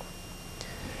volcano,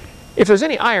 if there's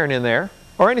any iron in there,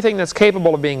 or anything that's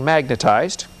capable of being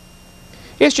magnetized,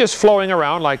 it's just flowing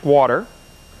around like water,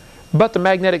 but the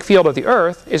magnetic field of the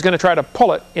Earth is going to try to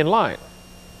pull it in line.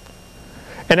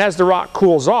 And as the rock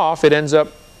cools off, it ends up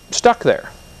stuck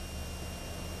there.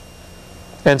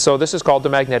 And so this is called the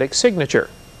magnetic signature.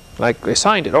 Like they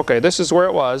signed it. Okay, this is where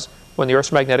it was when the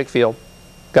Earth's magnetic field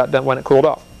got done, when it cooled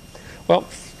off. Well,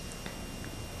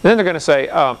 then they're going to say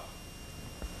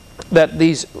that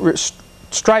these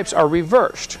stripes are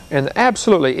reversed. And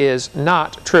absolutely is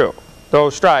not true.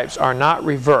 Those stripes are not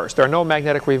reversed. There are no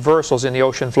magnetic reversals in the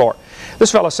ocean floor. This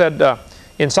fellow said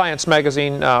in Science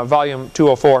magazine, volume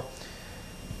 204,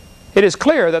 it is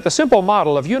clear that the simple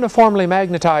model of uniformly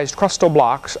magnetized crustal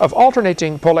blocks of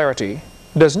alternating polarity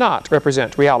does not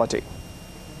represent reality.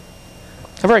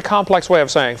 A very complex way of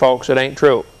saying, folks, it ain't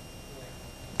true.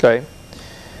 Okay?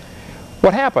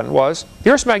 What happened was the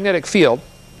Earth's magnetic field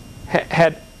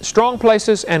had strong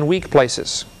places and weak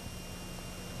places.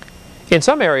 In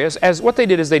some areas, as what they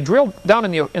did is they drilled down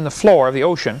in the floor of the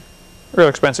ocean. Real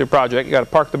expensive project. You got to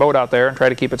park the boat out there and try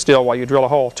to keep it still while you drill a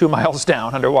hole 2 miles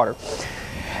down underwater.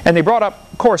 And they brought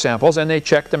up core samples and they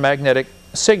checked the magnetic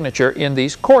signature in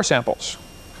these core samples.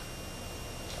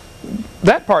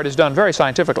 That part is done very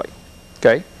scientifically.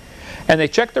 Okay? And they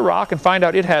check the rock and find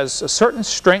out it has a certain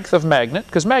strength of magnet,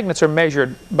 because magnets are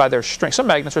measured by their strength. Some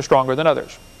magnets are stronger than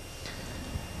others.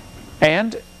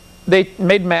 And they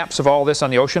made maps of all this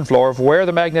on the ocean floor of where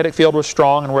the magnetic field was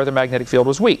strong and where the magnetic field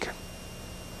was weak.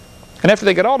 And after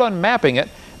they got all done mapping it,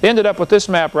 they ended up with this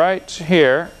map right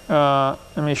here.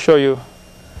 Let me show you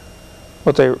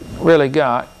what they really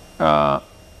got. I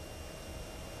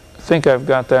think I've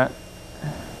got that.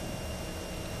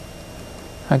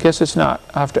 I guess it's not.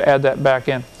 I'll have to add that back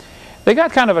in. They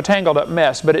got kind of a tangled up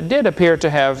mess, but it did appear to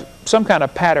have some kind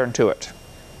of pattern to it.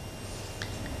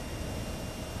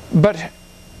 But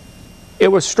it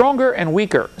was stronger and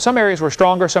weaker. Some areas were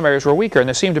stronger, some areas were weaker, and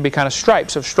there seemed to be kind of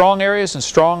stripes of strong areas and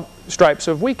strong stripes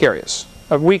of weak areas,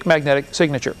 of weak magnetic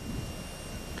signature.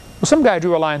 Well, some guy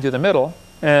drew a line through the middle,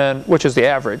 which is the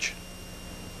average,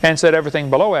 and said everything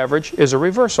below average is a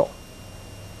reversal.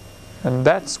 And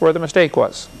that's where the mistake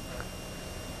was.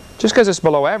 Just because it's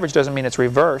below average doesn't mean it's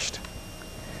reversed.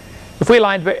 If we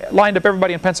lined up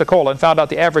everybody in Pensacola and found out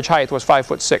the average height was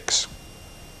 5'6",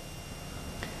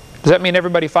 does that mean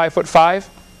everybody 5'5"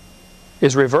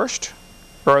 is reversed?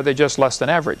 Or are they just less than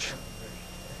average?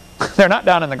 They're not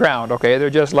down in the ground, okay? They're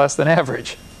just less than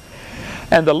average.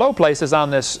 And the low places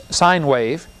on this sine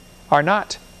wave are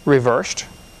not reversed.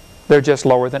 They're just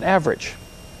lower than average.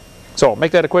 So,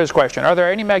 make that a quiz question. Are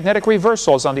there any magnetic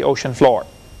reversals on the ocean floor?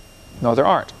 No, there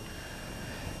aren't.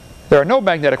 There are no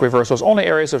magnetic reversals, only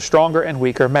areas of stronger and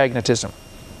weaker magnetism.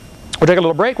 We'll take a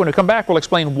little break. When we come back, we'll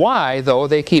explain why, though,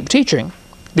 they keep teaching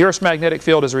the Earth's magnetic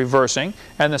field is reversing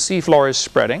and the seafloor is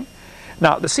spreading.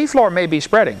 Now, the seafloor may be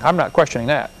spreading. I'm not questioning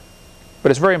that.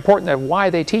 But it's very important that why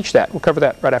they teach that. We'll cover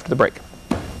that right after the break.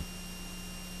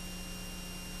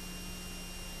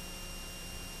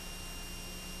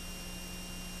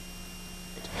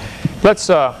 Let's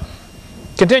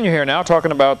continue here now,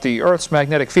 talking about the Earth's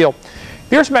magnetic field.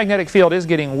 The Earth's magnetic field is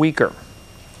getting weaker.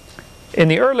 In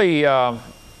the early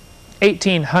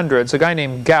 1800s, a guy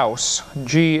named Gauss,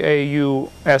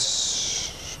 G-A-U-S,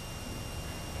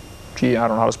 I don't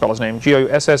know how to spell his name,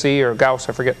 G-A-U-S-S-E or Gauss,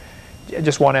 I forget,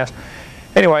 just one S.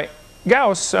 Anyway,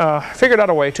 Gauss figured out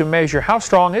a way to measure how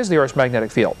strong is the Earth's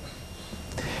magnetic field.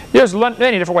 There's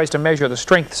many different ways to measure the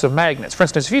strengths of magnets. For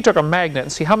instance, if you took a magnet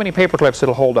and see how many paper clips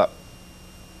it'll hold up.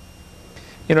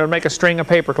 You know, to make a string of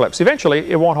paper clips.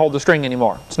 Eventually, it won't hold the string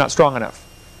anymore. It's not strong enough.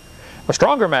 A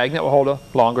stronger magnet will hold a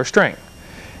longer string.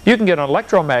 You can get an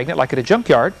electromagnet like at a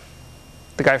junkyard.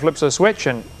 The guy flips a switch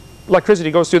and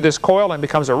electricity goes through this coil and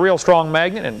becomes a real strong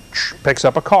magnet and picks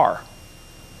up a car.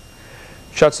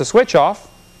 Shuts the switch off,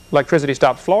 electricity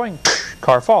stops flowing,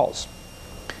 car falls.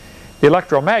 The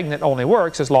electromagnet only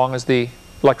works as long as the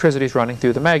electricity is running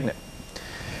through the magnet.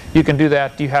 You can do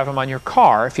that, you have them on your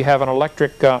car if you have an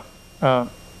electric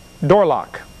door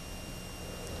lock.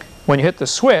 When you hit the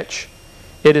switch,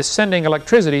 it is sending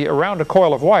electricity around a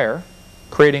coil of wire,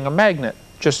 creating a magnet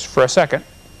just for a second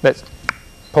that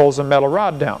pulls a metal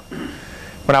rod down.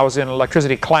 When I was in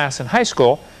electricity class in high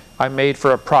school, I made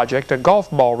for a project a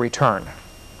golf ball return.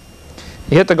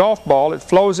 You hit the golf ball, it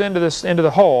flows into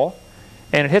the hole,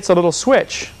 and it hits a little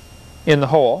switch in the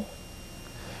hole,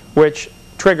 which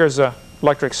triggers an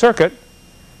electric circuit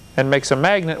and makes a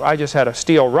magnet. I just had a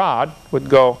steel rod, would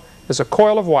go, there's a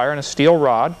coil of wire and a steel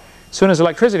rod. As soon as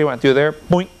electricity went through there,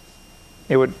 boink,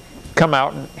 it would come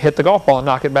out and hit the golf ball and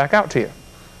knock it back out to you.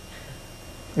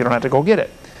 You don't have to go get it.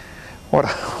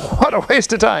 What a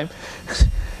waste of time.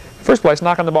 First place,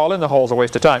 knocking the ball in the hole is a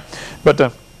waste of time. But,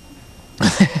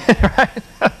 right?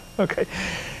 Okay.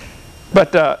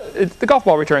 But the golf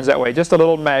ball returns that way. Just a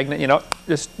little magnet, you know,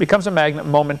 just becomes a magnet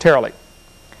momentarily.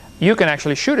 You can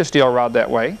actually shoot a steel rod that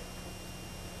way.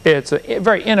 It's a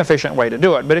very inefficient way to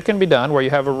do it, but it can be done where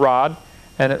you have a rod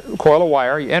and a coil of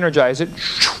wire, you energize it,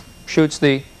 shoots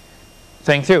the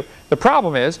thing through. The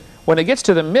problem is, when it gets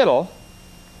to the middle,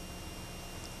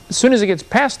 as soon as it gets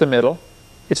past the middle,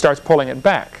 it starts pulling it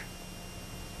back.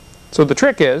 So the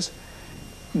trick is,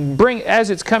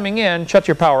 as it's coming in, shut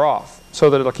your power off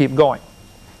so that it'll keep going.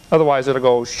 Otherwise it'll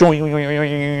go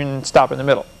and stop in the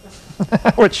middle,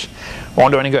 which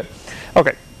won't do any good.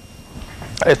 Okay,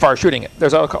 as far as shooting it.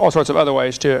 There's all sorts of other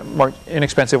ways, more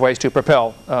inexpensive ways to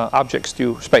propel objects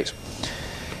through space.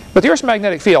 But the Earth's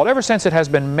magnetic field, ever since it has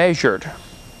been measured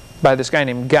by this guy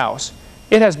named Gauss,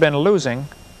 it has been losing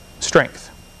strength.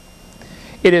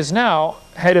 It has now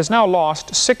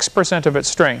lost 6% of its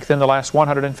strength in the last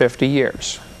 150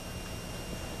 years.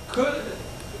 Could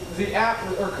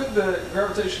the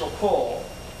gravitational pull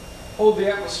hold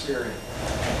the atmosphere in?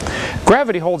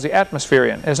 Gravity holds the atmosphere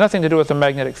in. It has nothing to do with the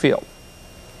magnetic field.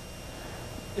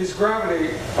 Is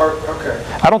gravity,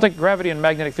 okay. I don't think gravity and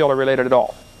magnetic field are related at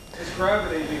all. Is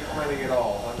gravity declining at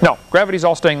all? No, gravity's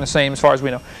all staying the same as far as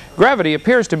we know. Gravity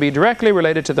appears to be directly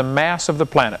related to the mass of the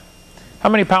planet. How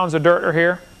many pounds of dirt are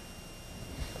here?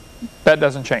 That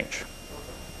doesn't change.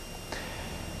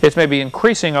 It's maybe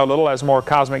increasing a little as more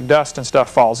cosmic dust and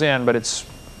stuff falls in, but it's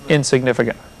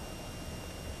insignificant.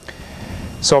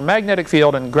 So magnetic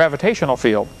field and gravitational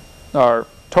field are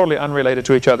totally unrelated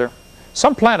to each other.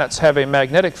 Some planets have a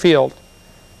magnetic field,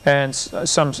 and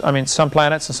some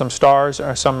planets and some stars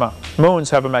or some moons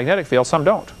have a magnetic field, some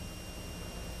don't.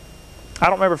 I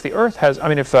don't remember if the Earth has,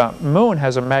 if the moon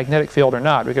has a magnetic field or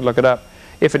not. We could look it up.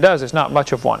 If it does, it's not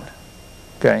much of one.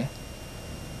 Okay.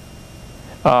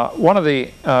 One of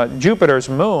the Jupiter's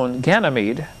moon,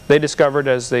 Ganymede, they discovered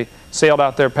as they sailed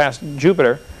out there past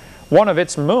Jupiter, one of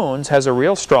its moons has a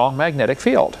real strong magnetic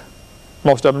field.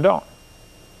 Most of them don't.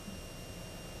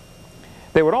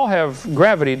 They would all have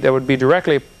gravity that would be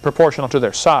directly proportional to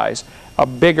their size. A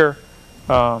bigger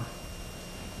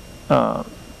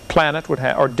planet would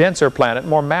have, or denser planet,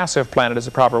 more massive planet is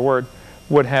the proper word,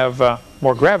 would have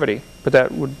more gravity, but that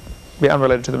would be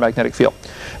unrelated to the magnetic field.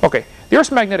 Okay, the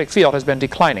Earth's magnetic field has been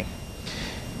declining.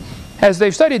 As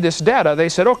they've studied this data, they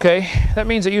said, okay, that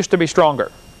means it used to be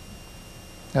stronger.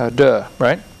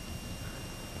 Right?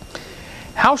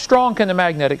 How strong can the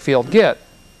magnetic field get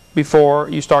before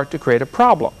you start to create a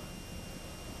problem?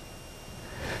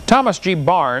 Thomas G.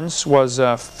 Barnes was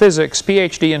a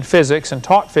PhD in physics and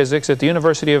taught physics at the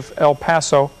University of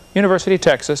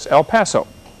Texas, El Paso.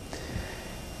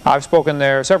 I've spoken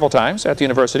there several times at the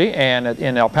university and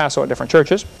in El Paso at different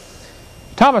churches.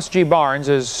 Thomas G. Barnes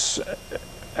is,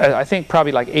 I think,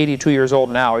 probably like 82 years old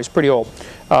now. He's pretty old.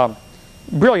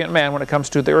 Brilliant man when it comes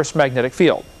to the Earth's magnetic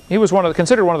field. He was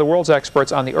considered one of the world's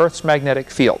experts on the Earth's magnetic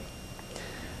field.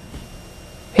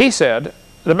 He said,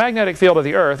 the magnetic field of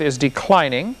the Earth is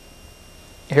declining.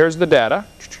 Here's the data.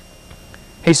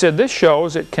 He said, this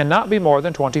shows it cannot be more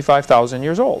than 25,000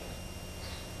 years old.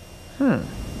 We'll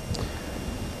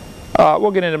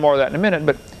get into more of that in a minute,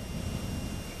 but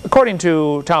according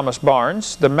to Thomas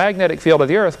Barnes, the magnetic field of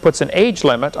the Earth puts an age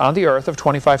limit on the Earth of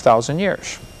 25,000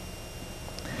 years.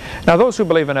 Now, those who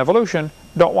believe in evolution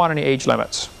don't want any age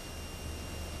limits.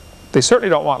 They certainly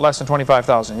don't want less than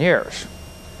 25,000 years.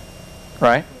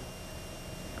 Right?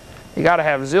 You got to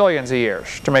have zillions of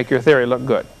years to make your theory look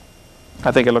good.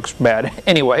 I think it looks bad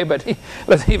anyway, but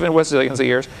even with zillions of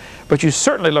years. But you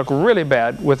certainly look really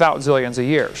bad without zillions of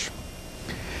years.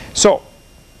 So,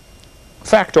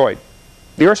 factoid.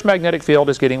 The Earth's magnetic field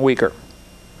is getting weaker.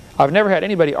 I've never had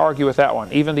anybody argue with that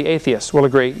one. Even the atheists will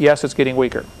agree, yes, it's getting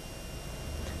weaker.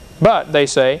 But, they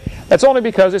say, that's only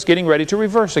because it's getting ready to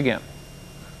reverse again.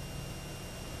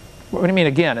 What do you mean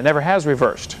again? It never has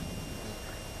reversed.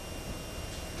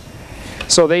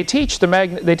 So they teach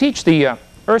the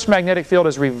Earth's magnetic field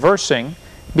is reversing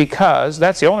because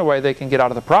that's the only way they can get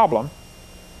out of the problem.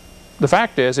 The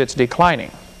fact is, it's declining.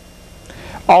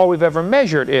 All we've ever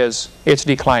measured is it's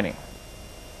declining.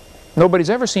 Nobody's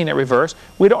ever seen it reverse.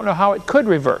 We don't know how it could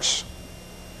reverse.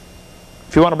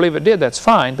 If you want to believe it did, that's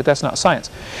fine, but that's not science.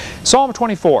 Psalm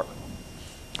 24,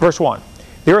 verse 1.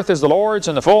 The earth is the Lord's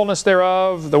and the fullness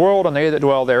thereof, the world and they that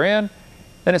dwell therein.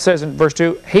 Then it says in verse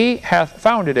 2, He hath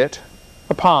founded it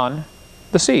upon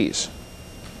the seas.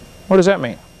 What does that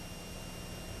mean?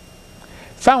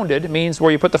 Founded means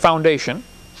where you put the foundation.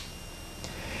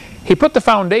 He put the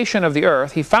foundation of the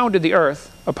earth, He founded the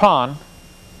earth upon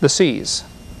the seas.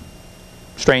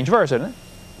 Strange verse, isn't it?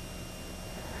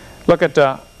 Look at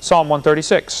Psalm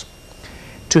 136.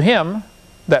 To Him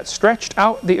that stretched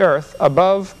out the earth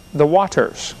above the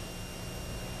waters.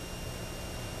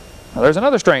 Now there's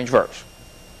another strange verse.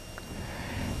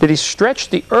 Did He stretch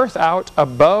the earth out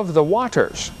above the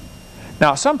waters?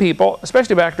 Now some people,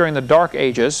 especially back during the Dark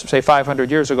Ages, say 500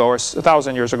 years ago or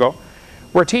 1,000 years ago,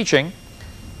 were teaching,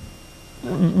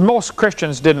 most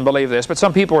Christians didn't believe this, but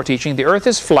some people were teaching the earth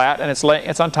is flat and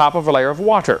it's on top of a layer of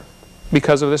water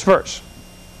because of this verse.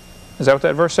 Is that what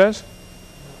that verse says?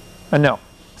 No.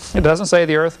 It doesn't say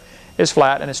the earth is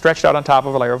flat and it's stretched out on top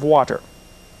of a layer of water.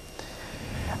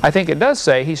 I think it does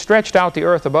say He stretched out the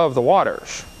earth above the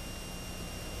waters.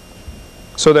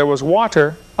 So there was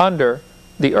water under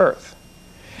the earth.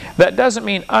 That doesn't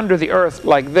mean under the earth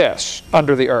like this,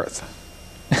 under the earth.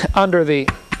 Under the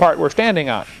part we're standing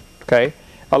on. Okay?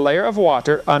 A layer of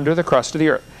water under the crust of the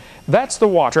earth. That's the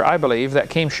water, I believe, that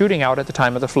came shooting out at the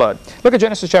time of the flood. Look at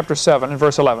Genesis chapter 7 and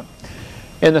verse 11.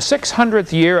 In the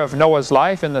 600th year of Noah's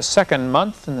life, in the 2nd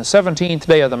month, in the 17th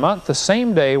day of the month, the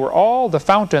same day were all the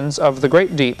fountains of the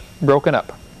great deep broken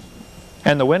up,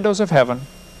 and the windows of heaven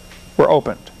were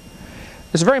opened.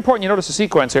 It's very important you notice the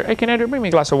sequence here. Hey, can Andrew bring me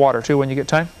a glass of water too when you get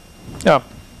time?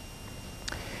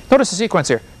 Notice the sequence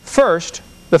here. First,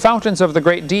 the fountains of the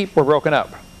great deep were broken up.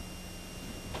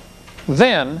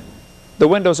 Then, the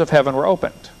windows of heaven were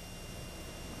opened.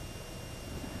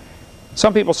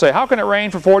 Some people say, how can it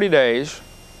rain for 40 days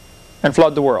and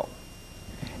flood the world?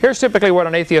 Here's typically what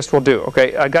an atheist will do.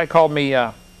 Okay, a guy called me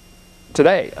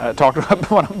today, talked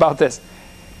about this.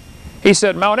 He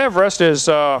said, Mount Everest is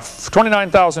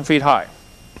 29,000 feet high.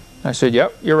 I said,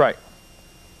 yep, you're right.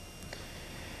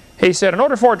 He said, in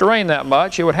order for it to rain that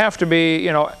much, it would have to be,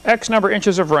 you know, X number of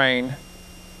inches of rain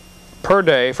per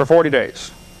day for 40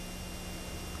 days.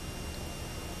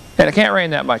 And it can't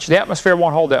rain that much. The atmosphere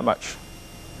won't hold that much.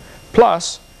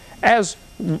 Plus, as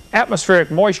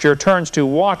atmospheric moisture turns to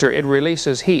water, it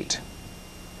releases heat.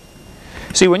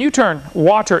 See, when you turn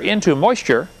water into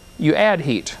moisture, you add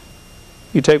heat.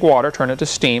 You take water, turn it to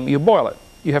steam, you boil it.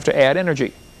 You have to add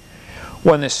energy.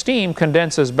 When the steam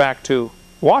condenses back to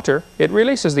water, it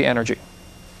releases the energy.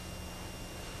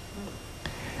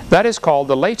 That is called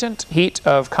the latent heat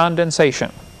of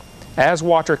condensation. As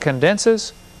water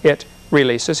condenses, it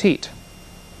releases heat.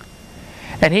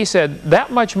 And he said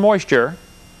that much moisture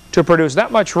to produce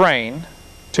that much rain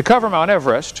to cover Mount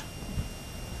Everest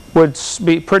would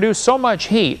produce so much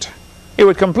heat it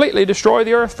would completely destroy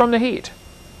the earth from the heat.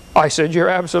 I said, you're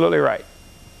absolutely right.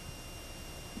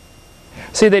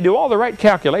 See, they do all the right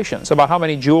calculations about how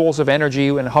many joules of energy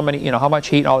and how many, how much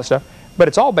heat and all this stuff, but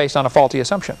it's all based on a faulty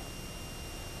assumption.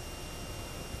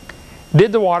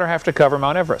 Did the water have to cover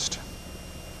Mount Everest?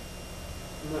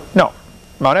 No.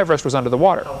 Mount Everest was under the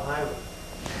water.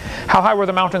 How high were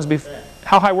the mountains?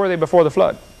 How high were they before the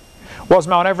flood? Was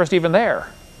Mount Everest even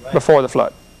there before the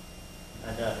flood?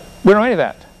 We don't know any of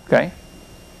that. Okay.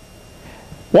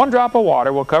 One drop of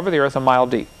water will cover the earth a mile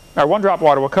deep. Or one drop of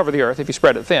water will cover the earth if you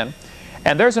spread it thin.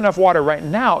 And there's enough water right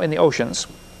now in the oceans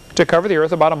to cover the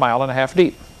earth about 1.5 miles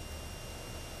deep.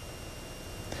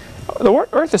 The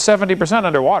earth is 70%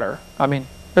 underwater. I mean,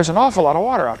 there's an awful lot of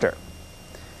water out there.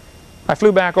 I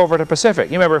flew back over to Pacific.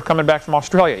 You remember coming back from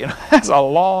Australia. That's a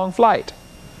long flight.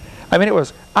 I mean, it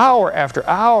was hour after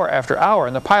hour after hour.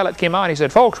 And the pilot came out and he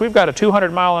said, folks, we've got a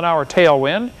 200-mile-an-hour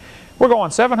tailwind. We're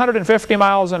going 750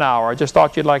 miles an hour. I just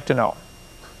thought you'd like to know.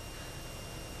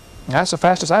 That's the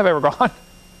fastest I've ever gone.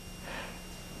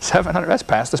 700, that's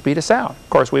past the speed of sound. Of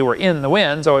course, we were in the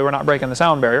wind, so we were not breaking the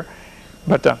sound barrier.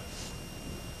 But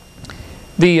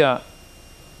even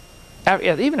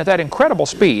at that incredible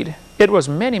speed, it was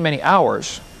many, many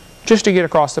hours just to get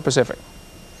across the Pacific.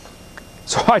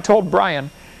 So I told Brian,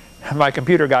 my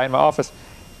computer guy in my office,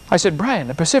 I said, Brian,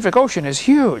 the Pacific Ocean is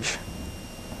huge.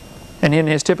 And in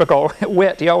his typical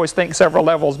wit, he always thinks several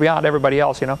levels beyond everybody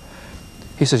else,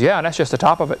 He says, yeah, and that's just the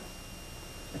top of it.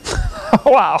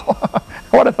 Wow,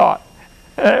 what a thought.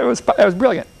 It was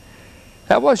brilliant.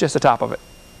 That was just the top of it.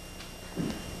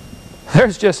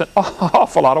 There's just an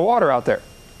awful lot of water out there.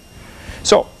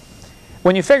 So,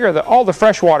 when you figure that all the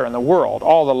fresh water in the world,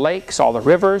 all the lakes, all the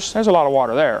rivers, there's a lot of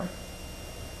water there.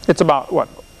 It's about, what,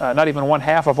 not even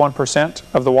 1/2%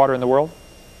 of the water in the world?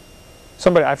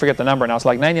 Somebody, I forget the number now, it's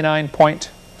like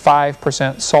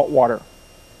 99.5% salt water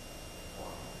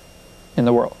in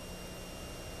the world.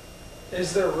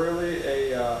 Is there really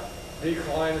a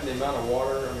decline in the amount of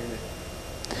water? I mean,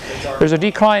 there's a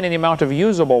decline in the amount of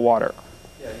usable water.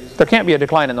 Yeah, usable. There can't be a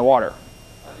decline in the water.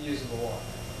 Unusable water.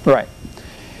 Right.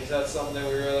 Is that something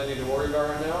we really need to worry about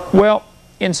right now? Well,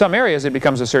 in some areas it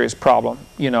becomes a serious problem.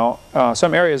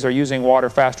 Some areas are using water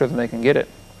faster than they can get it.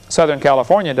 Southern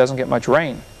California doesn't get much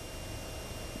rain.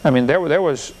 I mean,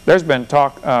 there's been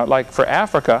talk, like for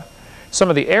Africa, some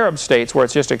of the Arab states where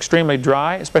it's just extremely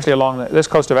dry, especially along this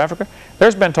coast of Africa,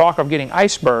 there's been talk of getting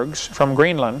icebergs from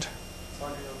Greenland,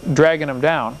 dragging them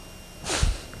down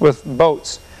with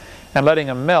boats and letting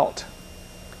them melt.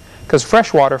 Because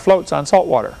fresh water floats on salt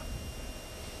water.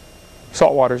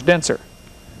 Salt water is denser.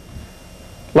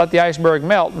 Let the iceberg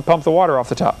melt and pump the water off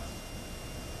the top.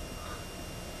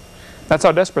 That's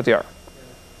how desperate they are.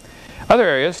 Other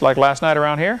areas, like last night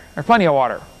around here, there's plenty of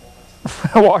water.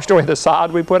 Washed away the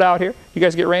sod we put out here. You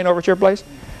guys get rain over at your place?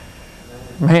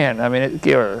 Man, I mean, I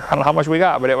don't know how much we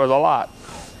got, but it was a lot.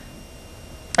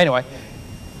 Anyway,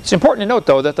 it's important to note,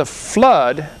 though, that the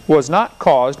flood was not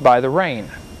caused by the rain.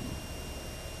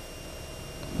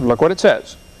 Look what it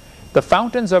says. The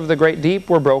fountains of the great deep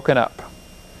were broken up,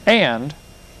 and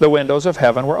the windows of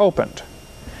heaven were opened,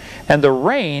 and the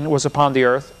rain was upon the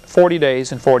earth 40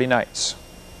 days and 40 nights.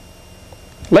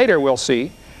 Later we'll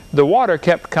see the water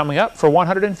kept coming up for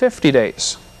 150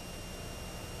 days.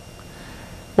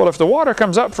 Well, if the water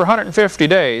comes up for 150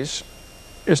 days,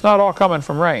 it's not all coming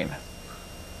from rain,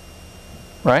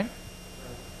 right?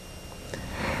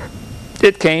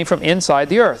 It came from inside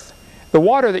the earth. The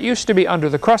water that used to be under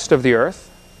the crust of the earth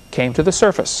came to the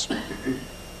surface.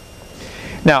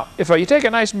 Now, if you take a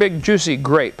nice big juicy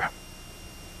grape,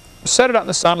 set it out in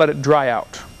the sun, let it dry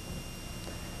out.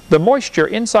 The moisture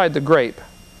inside the grape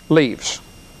leaves.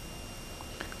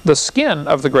 The skin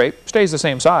of the grape stays the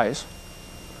same size,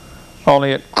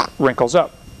 only it wrinkles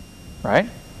up, right?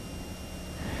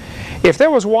 If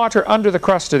there was water under the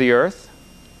crust of the earth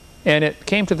and it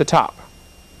came to the top,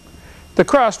 the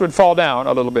crust would fall down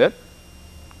a little bit,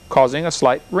 causing a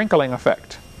slight wrinkling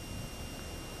effect.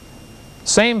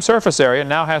 Same surface area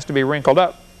now has to be wrinkled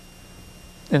up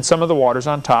in some of the waters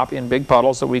on top in big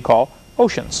puddles that we call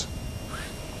oceans.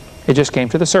 It just came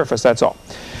to the surface, that's all.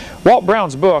 Walt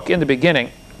Brown's book, In the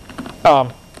Beginning,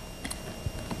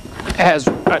 has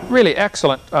a really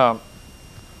excellent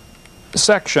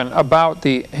section about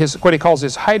what he calls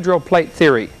his hydroplate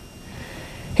theory.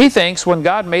 He thinks when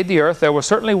God made the earth, there was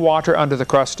certainly water under the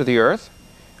crust of the earth.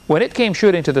 When it came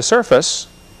shooting to the surface,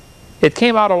 it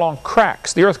came out along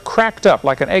cracks. The earth cracked up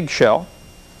like an eggshell.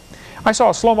 I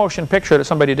saw a slow motion picture that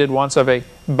somebody did once of a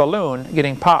balloon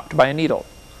getting popped by a needle.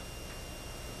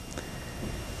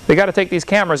 They got to take these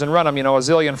cameras and run them, you know, a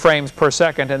zillion frames per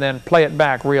second and then play it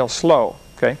back real slow,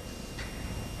 okay?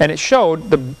 And it showed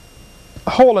the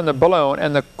hole in the balloon,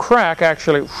 and the crack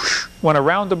actually went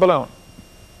around the balloon.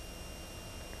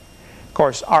 Of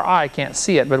course, our eye can't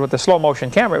see it, but with the slow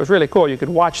motion camera, it was really cool. You could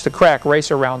watch the crack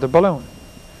race around the balloon.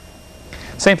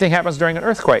 Same thing happens during an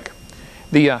earthquake.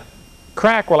 The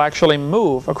crack will actually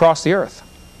move across the earth,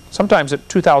 sometimes at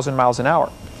 2,000 miles an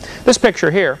hour. This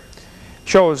picture here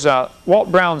shows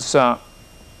Walt Brown's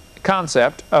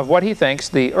concept of what he thinks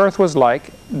the earth was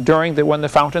like during when the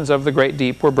fountains of the great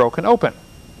deep were broken open.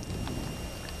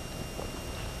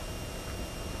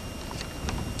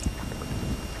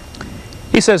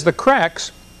 He says the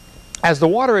cracks, as the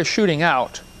water is shooting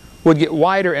out, would get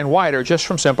wider and wider just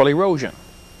from simple erosion.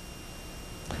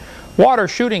 Water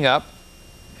shooting up,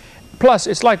 plus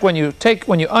it's like when you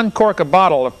uncork a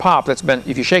bottle of pop that's been,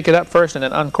 if you shake it up first and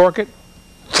then uncork it,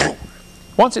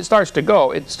 once it starts to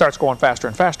go, it starts going faster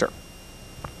and faster.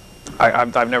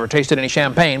 I've never tasted any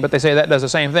champagne, but they say that does the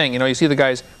same thing. You know, you see the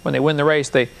guys, when they win the race,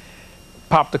 they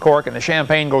pop the cork and the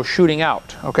champagne goes shooting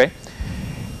out, okay?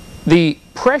 The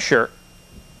pressure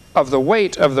of the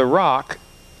weight of the rock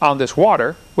on this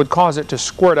water would cause it to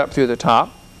squirt up through the top.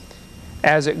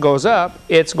 As it goes up,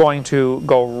 it's going to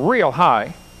go real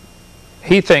high.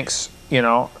 He thinks, you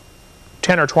know,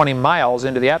 10 or 20 miles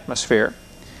into the atmosphere.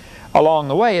 Along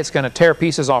the way, it's going to tear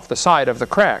pieces off the side of the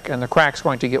crack, and the crack's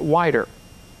going to get wider.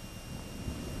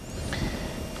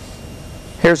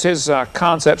 Here's his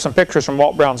concept, some pictures from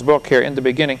Walt Brown's book here in the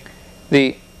beginning.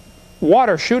 The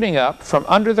water shooting up from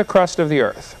under the crust of the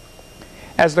earth.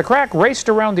 As the crack raced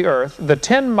around the earth, the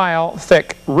 10-mile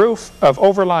thick roof of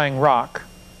overlying rock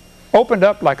opened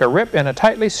up like a rip in a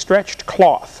tightly stretched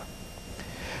cloth.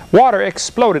 Water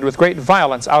exploded with great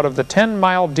violence out of the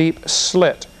 10-mile deep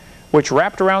slit, which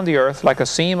wrapped around the earth like a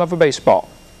seam of a baseball.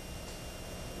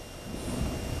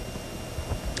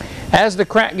 As the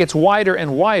crack gets wider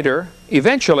and wider,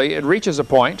 eventually it reaches a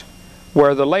point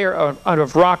where the layer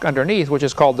of rock underneath, which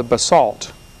is called the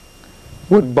basalt,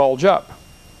 would bulge up.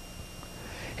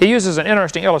 He uses an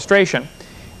interesting illustration.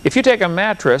 If you take a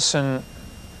mattress and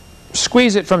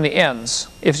squeeze it from the ends,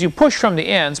 if you push from the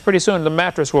ends, pretty soon the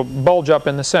mattress will bulge up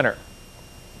in the center,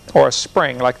 or a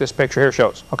spring like this picture here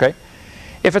shows, okay?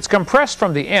 If it's compressed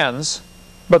from the ends,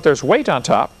 but there's weight on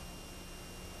top,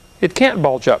 it can't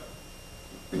bulge up.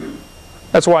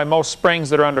 That's why most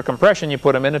springs that are under compression, you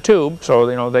put them in a tube so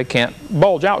you know they can't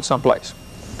bulge out someplace.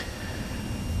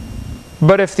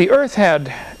 But if the earth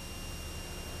had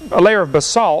a layer of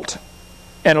basalt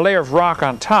and a layer of rock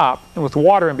on top and with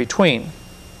water in between,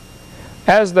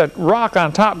 as the rock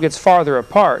on top gets farther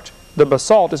apart, the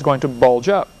basalt is going to bulge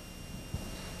up.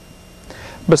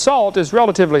 Basalt is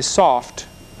relatively soft,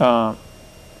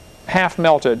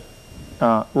 half-melted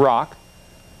rock.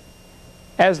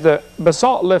 As the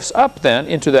basalt lifts up then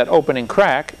into that opening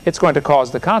crack, it's going to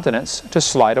cause the continents to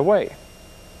slide away.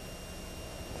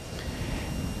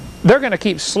 They're going to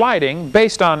keep sliding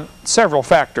based on several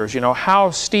factors. You know,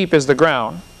 how steep is the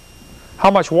ground?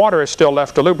 How much water is still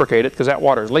left to lubricate it, because that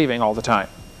water is leaving all the time.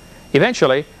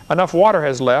 Eventually, enough water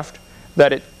has left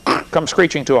that it comes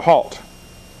screeching to a halt.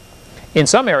 In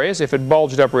some areas, if it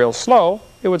bulged up real slow,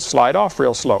 it would slide off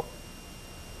real slow.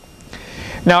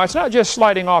 Now, it's not just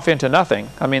sliding off into nothing.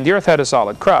 I mean, the Earth had a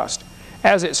solid crust.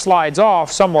 As it slides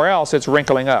off, somewhere else it's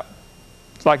wrinkling up.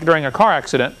 It's like during a car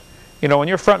accident. You know, when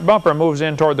your front bumper moves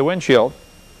in toward the windshield,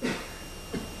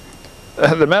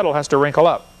 the metal has to wrinkle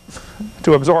up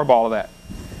to absorb all of that.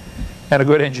 And a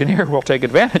good engineer will take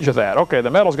advantage of that. Okay, the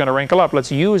metal's going to wrinkle up.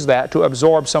 Let's use that to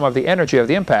absorb some of the energy of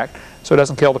the impact so it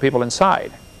doesn't kill the people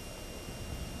inside.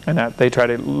 And that, they try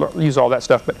to use all that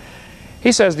stuff. But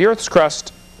he says the Earth's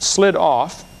crust slid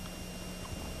off,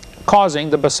 causing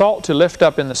the basalt to lift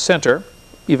up in the center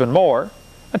even more,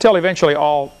 until eventually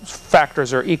all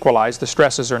factors are equalized, the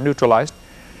stresses are neutralized,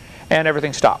 and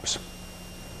everything stops.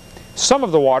 Some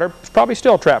of the water is probably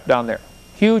still trapped down there.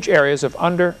 Huge areas of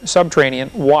under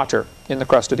subterranean water in the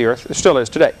crust of the Earth. There still is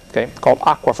today, okay, called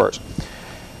aquifers.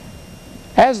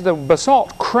 As the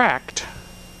basalt cracked,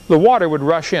 the water would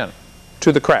rush in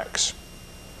to the cracks.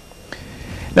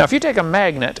 Now, if you take a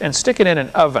magnet and stick it in an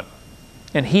oven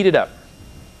and heat it up,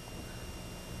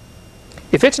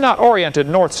 if it's not oriented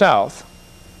north-south,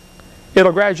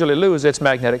 it'll gradually lose its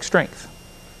magnetic strength.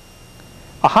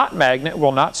 A hot magnet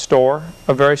will not store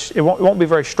it won't be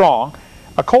very strong.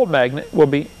 A cold magnet will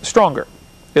be stronger.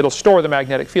 It'll store the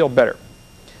magnetic field better.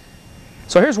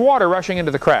 So here's water rushing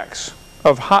into the cracks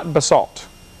of hot basalt.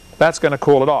 That's going to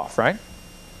cool it off, right?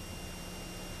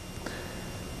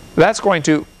 That's going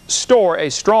to store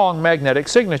a strong magnetic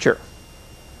signature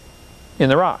in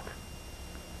the rock.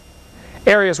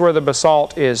 Areas where the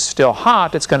basalt is still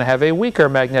hot, it's going to have a weaker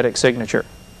magnetic signature.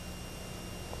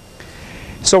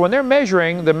 So when they're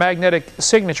measuring the magnetic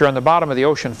signature on the bottom of the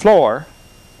ocean floor,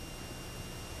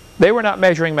 they were not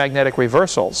measuring magnetic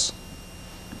reversals.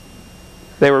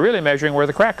 They were really measuring where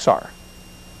the cracks are,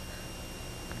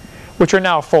 which are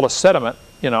now full of sediment.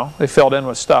 You know, they filled in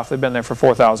with stuff. They've been there for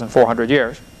 4,400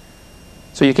 years.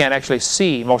 So you can't actually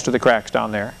see most of the cracks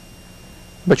down there,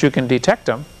 but you can detect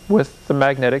them with the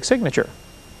magnetic signature.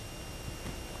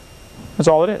 That's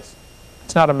all it is.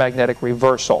 It's not a magnetic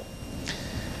reversal.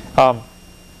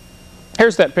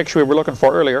 Here's that picture we were looking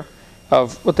for earlier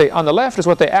of what on the left is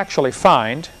what they actually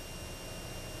find.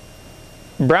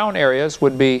 Brown areas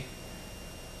would be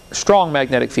strong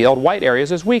magnetic field. White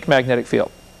areas is weak magnetic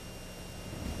field.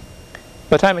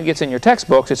 By the time it gets in your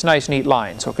textbooks, it's nice, neat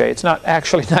lines. Okay, it's not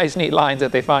actually nice, neat lines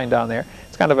that they find down there.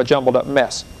 It's kind of a jumbled up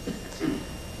mess.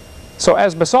 So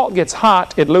as basalt gets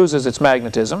hot, it loses its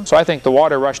magnetism. So I think the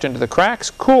water rushed into the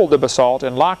cracks, cooled the basalt,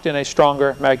 and locked in a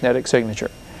stronger magnetic signature.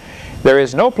 There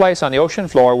is no place on the ocean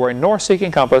floor where a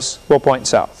north-seeking compass will point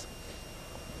south.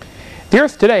 The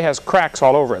Earth today has cracks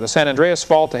all over it. The San Andreas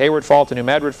Fault, the Hayward Fault, the New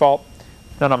Madrid Fault.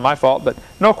 None of my fault, but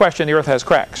no question the Earth has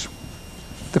cracks.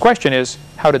 The question is,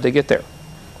 how did they get there?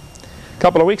 A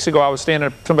couple of weeks ago, I was staying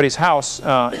at somebody's house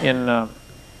in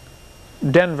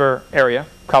Denver area,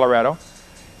 Colorado.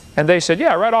 And they said,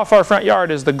 yeah, right off our front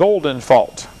yard is the Golden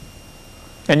Fault.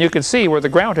 And you can see where the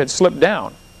ground had slipped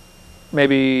down.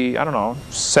 Maybe, I don't know,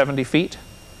 70 feet.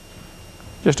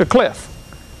 Just a cliff.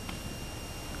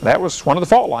 That was one of the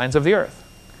fault lines of the Earth.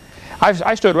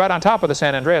 I stood right on top of the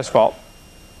San Andreas Fault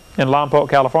in Lompoc,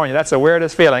 California. That's the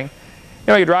weirdest feeling. You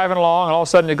know, you're driving along and all of a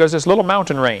sudden it goes this little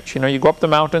mountain range. You know, you go up the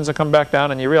mountains and come back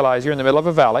down and you realize you're in the middle of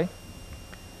a valley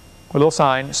with a little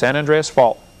sign, San Andreas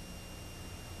Fault.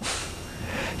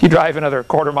 You drive another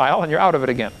quarter mile and you're out of it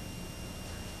again.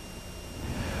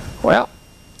 Well,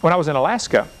 when I was in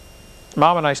Alaska,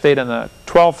 Mom and I stayed in the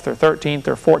 12th or 13th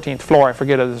or 14th floor, I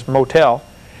forget, of this motel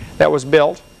that was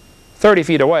built 30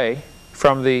 feet away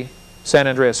from the San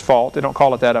Andreas Fault. They don't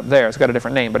call it that up there. It's got a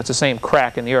different name, but it's the same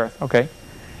crack in the Earth. Okay.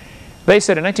 They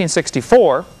said in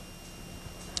 1964,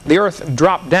 the Earth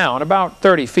dropped down about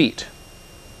 30 feet.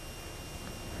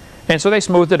 And so they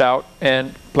smoothed it out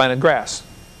and planted grass.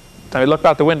 And we looked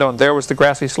out the window and there was the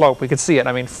grassy slope. We could see it,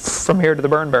 I mean, from here to the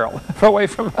burn barrel, away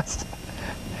from us.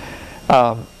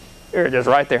 You're just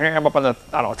right there. Here I'm up on the,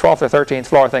 I don't know, 12th or 13th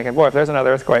floor thinking, boy, if there's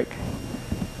another earthquake,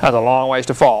 that's a long ways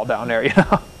to fall down there, you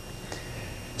know.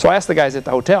 So I asked the guys at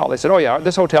the hotel. They said, oh yeah,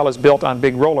 this hotel is built on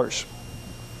big rollers.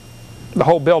 The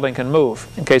whole building can move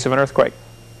in case of an earthquake.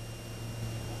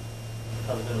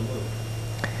 How's it going to move?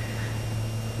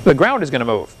 The ground is going to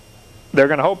move. They're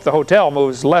going to hope the hotel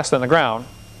moves less than the ground,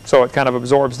 so it kind of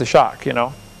absorbs the shock, you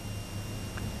know.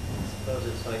 Suppose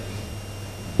it's like...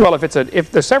 Well,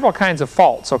 if there's several kinds of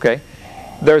faults, okay.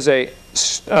 There's a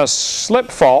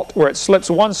slip fault where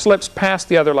one slips past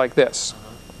the other like this.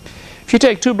 If you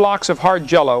take two blocks of hard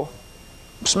jello,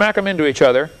 smack them into each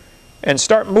other, and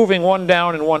start moving one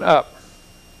down and one up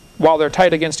while they're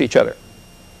tight against each other,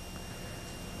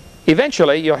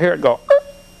 eventually you'll hear it go,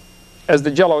 as the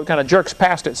jello kind of jerks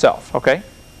past itself, okay?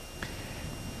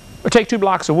 Or take 2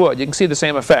 blocks of wood. You can see the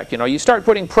same effect. You know, you start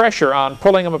putting pressure on,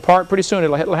 pulling them apart, pretty soon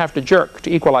it'll have to jerk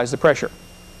to equalize the pressure.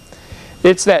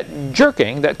 It's that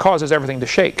jerking that causes everything to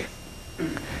shake.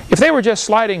 If they were just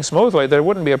sliding smoothly, there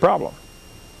wouldn't be a problem.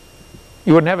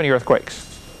 You wouldn't have any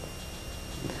earthquakes.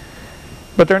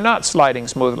 But they're not sliding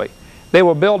smoothly. They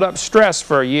will build up stress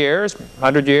for years,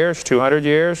 100 years, 200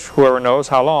 years, whoever knows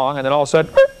how long, and then all of a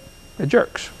sudden, it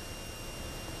jerks.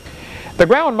 The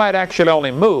ground might actually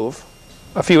only move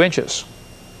a few inches,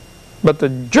 but the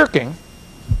jerking,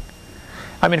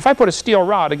 I mean, if I put a steel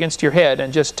rod against your head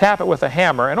and just tap it with a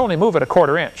hammer and only move it a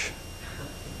 1/4 inch,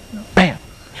 bam,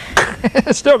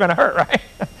 it's still going to hurt, right?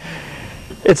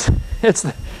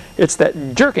 It's that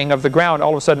jerking of the ground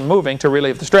all of a sudden moving to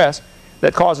relieve the stress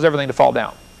that causes everything to fall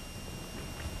down.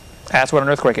 That's what an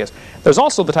earthquake is. There's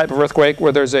also the type of earthquake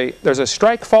where there's a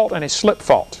strike fault and a slip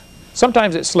fault.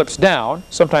 Sometimes it slips down,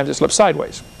 sometimes it slips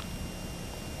sideways.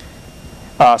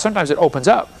 Sometimes it opens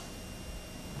up.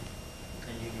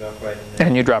 And you drop right in there.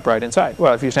 And you drop right inside.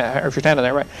 Well, if you're standing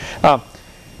there, right.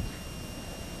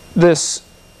 This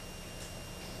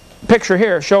picture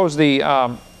here shows the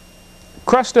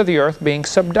crust of the earth being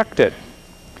subducted.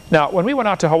 Now, when we went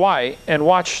out to Hawaii and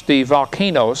watched the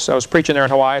volcanoes, I was preaching there in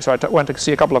Hawaii, so I went to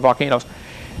see a couple of volcanoes.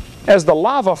 As the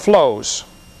lava flows,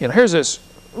 you know, here's this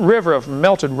river of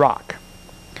melted rock.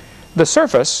 The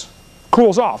surface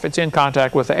cools off. It's in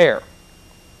contact with the air.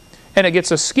 And it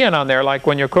gets a skin on there, like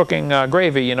when you're cooking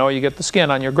gravy, you know, you get the skin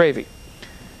on your gravy.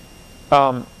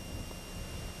 That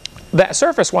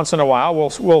surface, once in a while,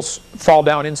 will fall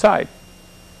down inside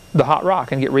the hot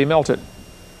rock and get remelted.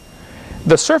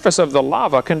 The surface of the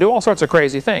lava can do all sorts of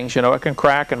crazy things. You know, it can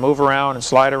crack and move around and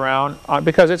slide around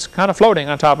because it's kind of floating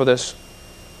on top of this,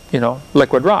 you know,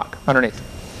 liquid rock underneath.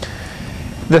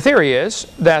 The theory is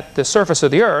that the surface of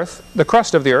the earth, the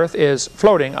crust of the earth, is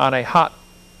floating on a hot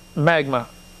magma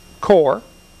core.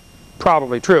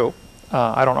 Probably true.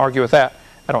 I don't argue with that.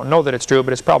 I don't know that it's true,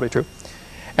 but it's probably true.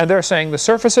 And they're saying the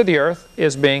surface of the earth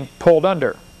is being pulled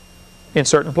under in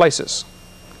certain places.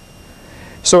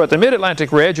 So at the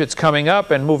mid-Atlantic ridge, it's coming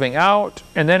up and moving out,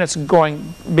 and then it's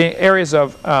going being areas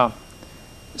of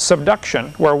subduction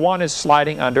where one is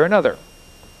sliding under another.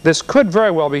 This could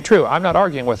very well be true. I'm not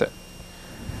arguing with it.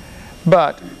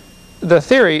 But the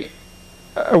theory,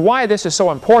 why this is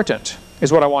so important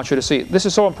is what I want you to see. This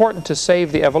is so important to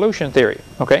save the evolution theory,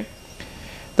 okay?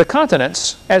 The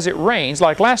continents, as it rains,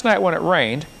 like last night when it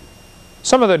rained,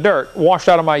 some of the dirt washed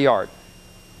out of my yard.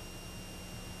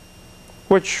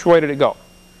 Which way did it go?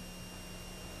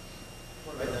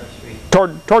 Right down the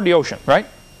street. Toward the ocean, right?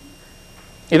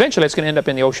 Eventually it's going to end up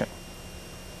in the ocean.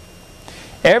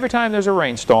 Every time there's a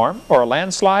rainstorm, or a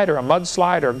landslide, or a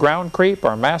mudslide, or ground creep,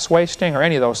 or mass wasting, or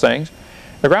any of those things,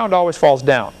 the ground always falls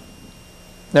down.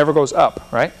 Never goes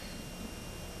up, right?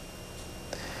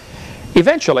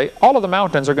 Eventually, all of the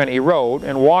mountains are going to erode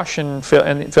and wash and fill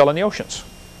in the oceans.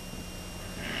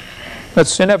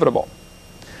 That's inevitable.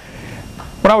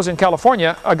 When I was in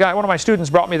California, one of my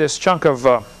students brought me this chunk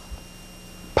of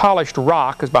polished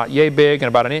rock. It was about yay big and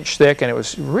about 1 inch thick, and it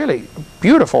was really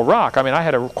beautiful rock. I mean, I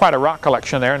had quite a rock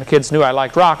collection there, and the kids knew I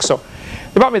liked rocks, so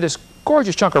they brought me this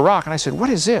gorgeous chunk of rock, and I said, "What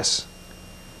is this?"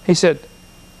 He said,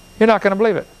 "You're not going to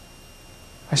believe it."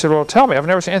 I said, "Well, tell me. I've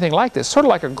never seen anything like this." Sort of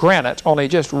like a granite, only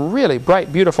just really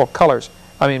bright, beautiful colors.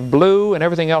 I mean, blue and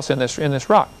everything else in this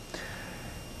rock.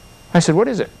 I said, "What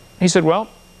is it?" He said, "Well,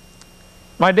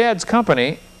 my dad's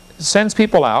company sends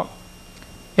people out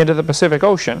into the Pacific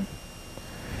Ocean,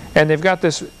 and they've got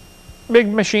this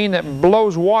big machine that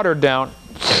blows water down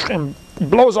and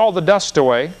blows all the dust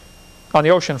away on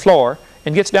the ocean floor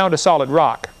and gets down to solid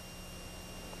rock.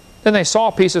 Then they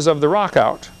saw pieces of the rock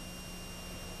out,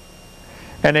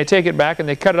 and they take it back and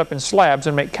they cut it up in slabs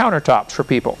and make countertops for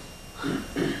people.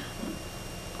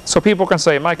 So people can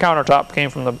say, my countertop came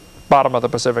from the bottom of the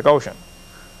Pacific Ocean."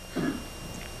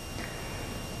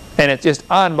 And it's just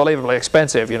unbelievably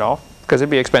expensive, you know, because it'd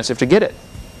be expensive to get it.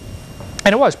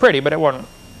 And it was pretty, but it wasn't,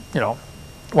 you know,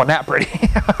 wasn't that pretty.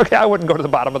 Okay, I wouldn't go to the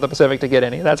bottom of the Pacific to get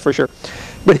any, that's for sure.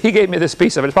 But he gave me this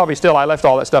piece of it. It's probably still, I left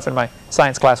all that stuff in my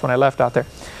science class when I left out there.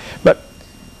 But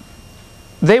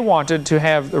they wanted to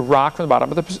have the rock from the bottom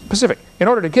of the Pacific. In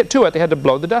order to get to it, they had to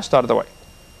blow the dust out of the way.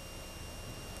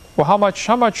 Well, how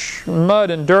much mud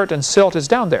and dirt and silt is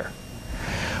down there?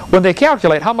 When they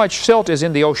calculate how much silt is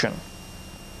in the ocean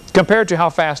compared to how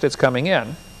fast it's coming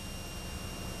in,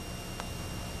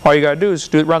 all you got to do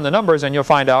is run the numbers, and you'll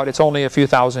find out it's only a few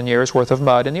thousand years worth of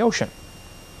mud in the ocean.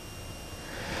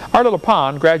 Our little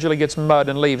pond gradually gets mud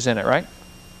and leaves in it, right?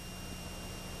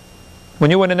 When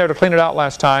you went in there to clean it out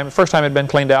last time, the first time it had been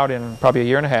cleaned out in probably a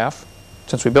year and a half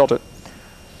since we built it,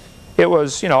 it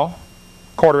was, you know,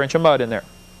 1/4 inch of mud in there.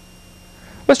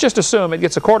 Let's just assume it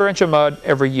gets a 1/4 inch of mud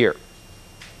every year.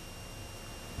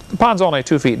 The pond's only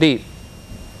 2 feet deep.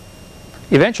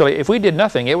 Eventually, if we did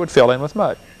nothing, it would fill in with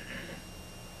mud.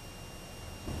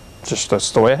 Just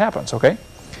that's the way it happens, okay?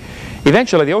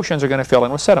 Eventually, the oceans are going to fill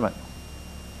in with sediment.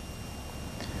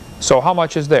 So how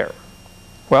much is there?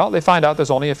 Well, they find out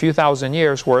there's only a few thousand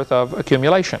years worth of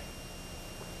accumulation.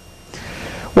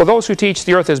 Well, those who teach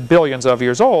the earth is billions of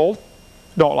years old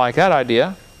don't like that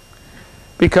idea,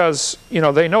 because, you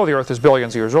know, they know the earth is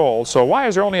billions of years old, so why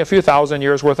is there only a few thousand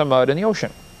years worth of mud in the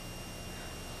ocean?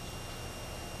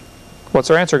 What's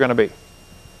their answer going to be?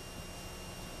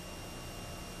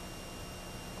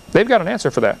 They've got an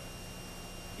answer for that.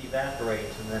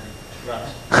 Evaporates and then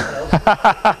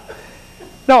runs.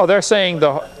 No, they're saying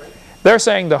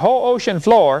the whole ocean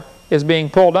floor is being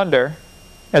pulled under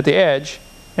at the edge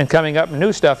and coming up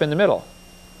new stuff in the middle.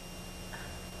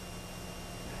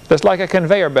 Just like a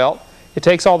conveyor belt, it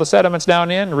takes all the sediments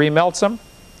down in, remelts them,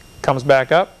 comes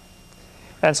back up,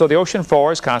 and so the ocean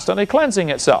floor is constantly cleansing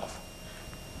itself.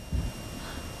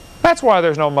 That's why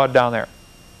there's no mud down there.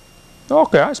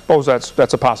 Okay, I suppose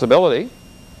that's a possibility.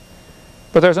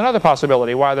 But there's another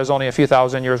possibility why there's only a few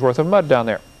thousand years worth of mud down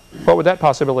there. What would that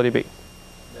possibility be?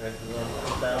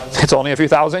 It's only a few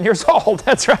thousand years old.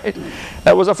 That's right.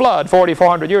 That was a flood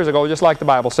 4,400 years ago, just like the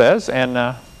Bible says,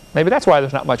 and maybe that's why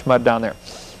there's not much mud down there.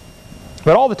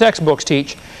 But all the textbooks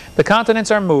teach the continents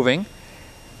are moving,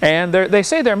 and they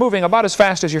say they're moving about as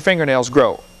fast as your fingernails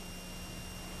grow.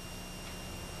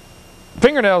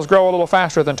 Fingernails grow a little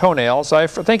faster than toenails. I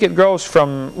think it grows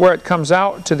from where it comes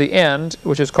out to the end,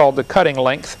 which is called the cutting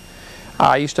length.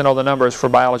 I used to know the numbers for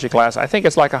biology class. I think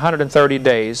it's like 130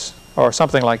 days or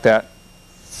something like that.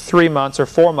 3 months or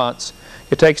 4 months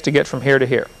it takes to get from here to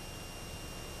here.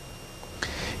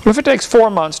 If it takes 4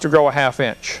 months to grow a ½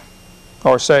 inch,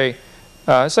 or say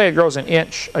it grows an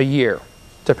inch a year,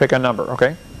 to pick a number,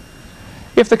 okay?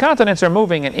 If the continents are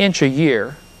moving an inch a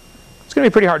year, it's going to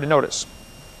be pretty hard to notice.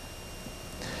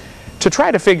 To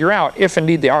try to figure out if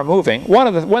indeed they are moving,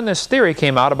 when this theory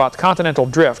came out about continental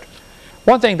drift,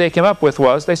 one thing they came up with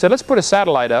was, they said, let's put a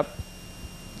satellite up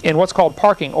in what's called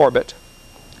parking orbit,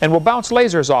 and we'll bounce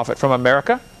lasers off it from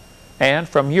America and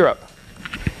from Europe.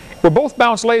 We'll both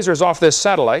bounce lasers off this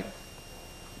satellite,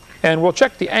 and we'll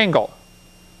check the angle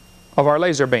of our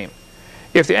laser beam.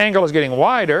 If the angle is getting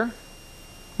wider,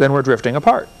 then we're drifting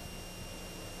apart.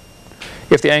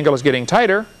 If the angle is getting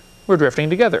tighter, we're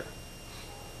drifting together.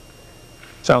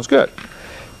 Sounds good.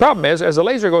 Problem is, as the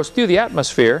laser goes through the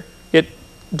atmosphere, it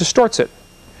distorts it.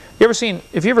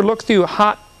 If you ever look through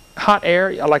hot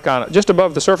air, like just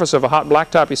above the surface of a hot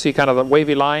blacktop, you see kind of the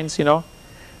wavy lines, you know?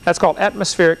 That's called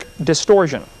atmospheric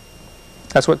distortion.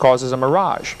 That's what causes a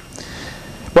mirage.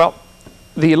 Well,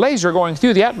 the laser going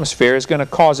through the atmosphere is going to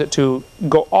cause it to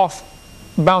go off,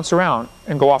 bounce around,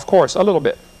 and go off course a little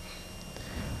bit.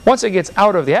 Once it gets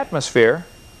out of the atmosphere,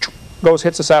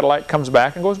 hits the satellite, comes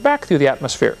back, and goes back through the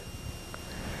atmosphere.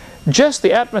 Just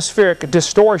the atmospheric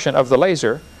distortion of the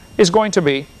laser is going to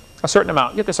be a certain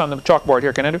amount. Get this on the chalkboard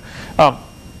here, can I do?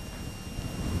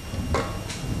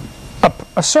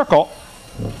 A circle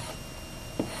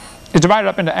is divided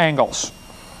up into angles,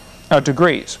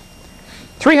 degrees.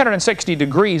 360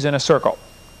 degrees in a circle.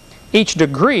 Each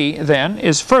degree, then,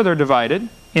 is further divided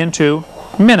into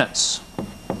minutes.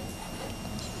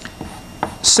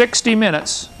 60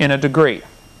 minutes in a degree.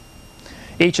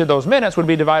 Each of those minutes would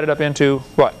be divided up into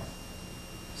what?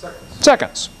 Seconds.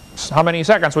 Seconds. How many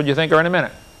seconds would you think are in a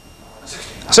minute?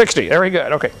 60. Very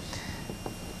good. Okay.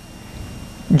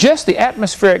 Just the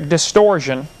atmospheric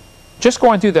distortion, just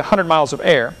going through the 100 miles of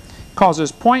air,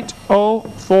 causes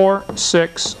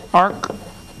 0.046 arc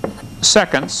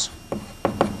seconds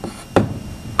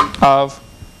of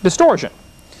distortion.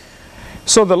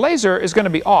 So the laser is going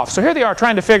to be off. So here they are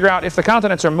trying to figure out if the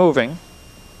continents are moving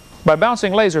by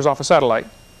bouncing lasers off a satellite.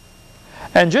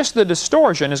 And just the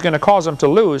distortion is going to cause them to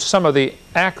lose some of the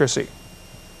accuracy.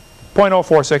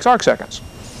 0.046 arc seconds.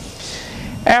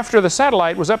 After the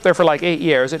satellite was up there for like 8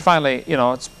 years, it finally, you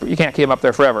know, you can't keep them up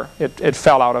there forever. It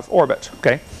fell out of orbit,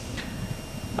 okay?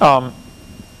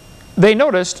 They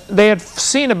noticed they had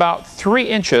seen about 3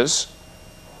 inches,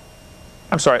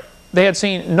 they had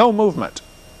seen no movement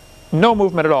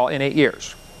at all in 8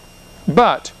 years.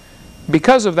 But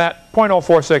because of that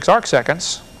 0.046 arc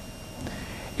seconds,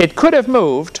 it could have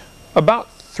moved about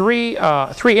 3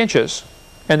 inches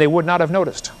and they would not have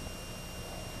noticed.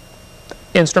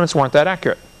 Instruments weren't that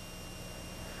accurate.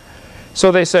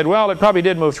 So they said, well, it probably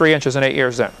did move 3 inches in 8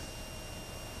 years then.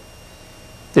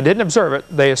 They didn't observe it,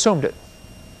 they assumed it.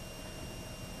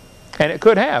 And it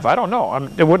could have, I don't know.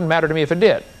 It wouldn't matter to me if it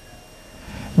did.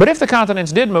 But if the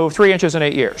continents did move 3 inches in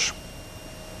 8 years,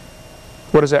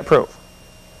 what does that prove?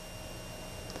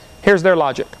 Here's their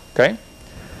logic, okay?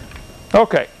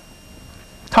 Okay,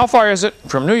 how far is it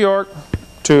from New York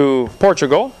to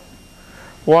Portugal?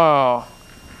 Wow,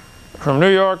 from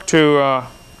New York to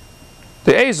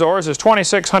the Azores is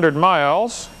 2,600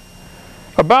 miles.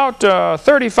 About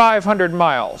 3,500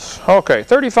 miles. Okay,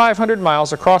 3,500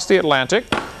 miles across the Atlantic.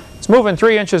 It's moving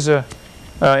 3 inches in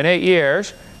 8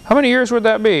 years. How many years would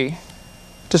that be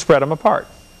to spread them apart?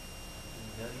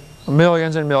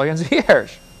 Millions and millions of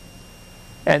years.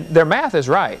 And their math is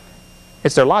right.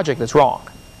 It's their logic that's wrong.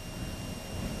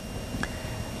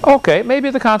 Okay, maybe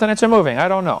the continents are moving. I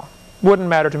don't know. Wouldn't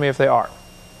matter to me if they are.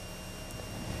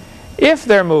 If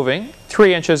they're moving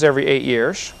 3 inches every 8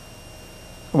 years,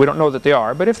 we don't know that they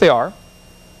are, but if they are,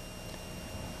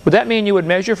 would that mean you would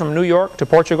measure from New York to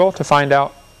Portugal to find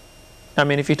out? I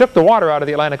mean, if you took the water out of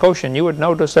the Atlantic Ocean, you would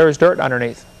notice there's dirt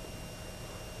underneath.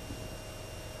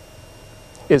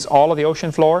 Is all of the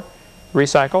ocean floor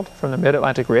recycled from the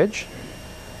mid-Atlantic ridge?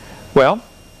 Well,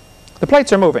 the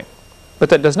plates are moving, but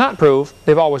that does not prove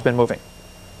they've always been moving.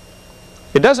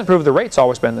 It doesn't prove the rate's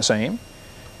always been the same.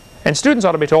 And students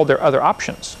ought to be told there are other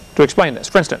options to explain this.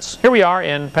 For instance, here we are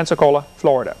in Pensacola,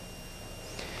 Florida.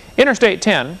 Interstate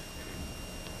 10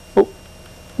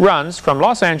 runs from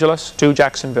Los Angeles to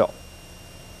Jacksonville.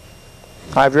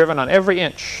 I've driven on every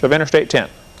inch of Interstate 10.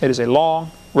 It is a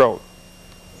long road.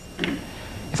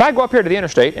 If I go up here to the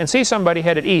interstate and see somebody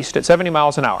headed east at 70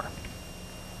 miles an hour,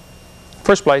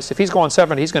 first place, if he's going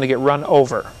 70, he's going to get run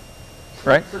over,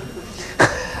 right?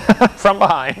 From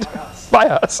behind. By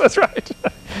us, that's right.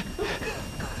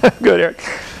 Good, Eric.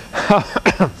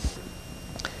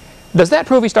 Does that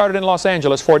prove he started in Los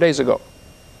Angeles 4 days ago?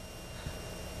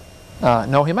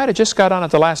 No, he might have just got on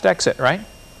at the last exit, right?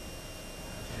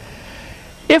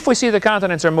 If we see the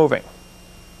continents are moving,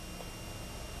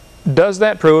 does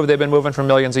that prove they've been moving for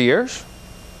millions of years?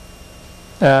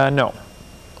 No.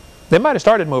 They might have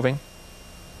started moving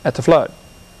at the flood.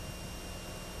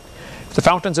 If the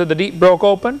fountains of the deep broke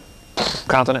open,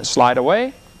 continents slide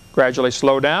away, gradually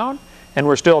slow down, and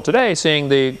we're still today seeing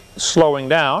the slowing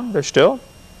down. The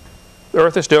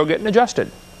Earth is still getting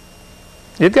adjusted.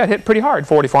 It got hit pretty hard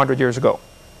 4,400 years ago.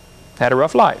 Had a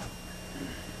rough life.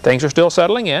 Things are still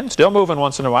settling in, still moving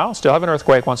once in a while, still have an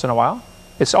earthquake once in a while.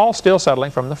 It's all still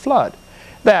settling from the flood.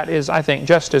 That is, I think,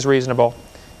 just as reasonable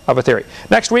of a theory.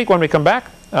 Next week when we come back,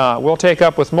 we'll take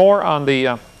up with more on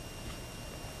the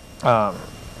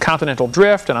continental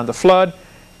drift and on the flood.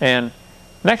 And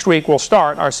next week we'll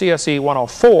start our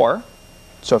Cse104.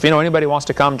 So if you know anybody wants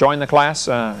to come join the class,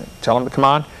 tell them to come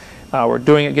on. We're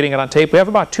doing it, getting it on tape. We have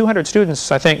about 200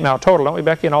 students, I think, now total, don't we,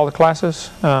 Becky, in all the classes?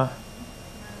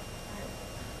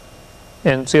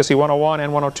 In Cse 101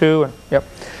 and 102. And, yep.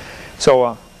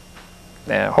 So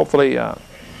hopefully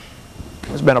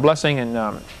it's been a blessing,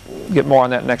 and get more on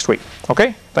that next week.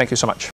 Okay? Thank you so much.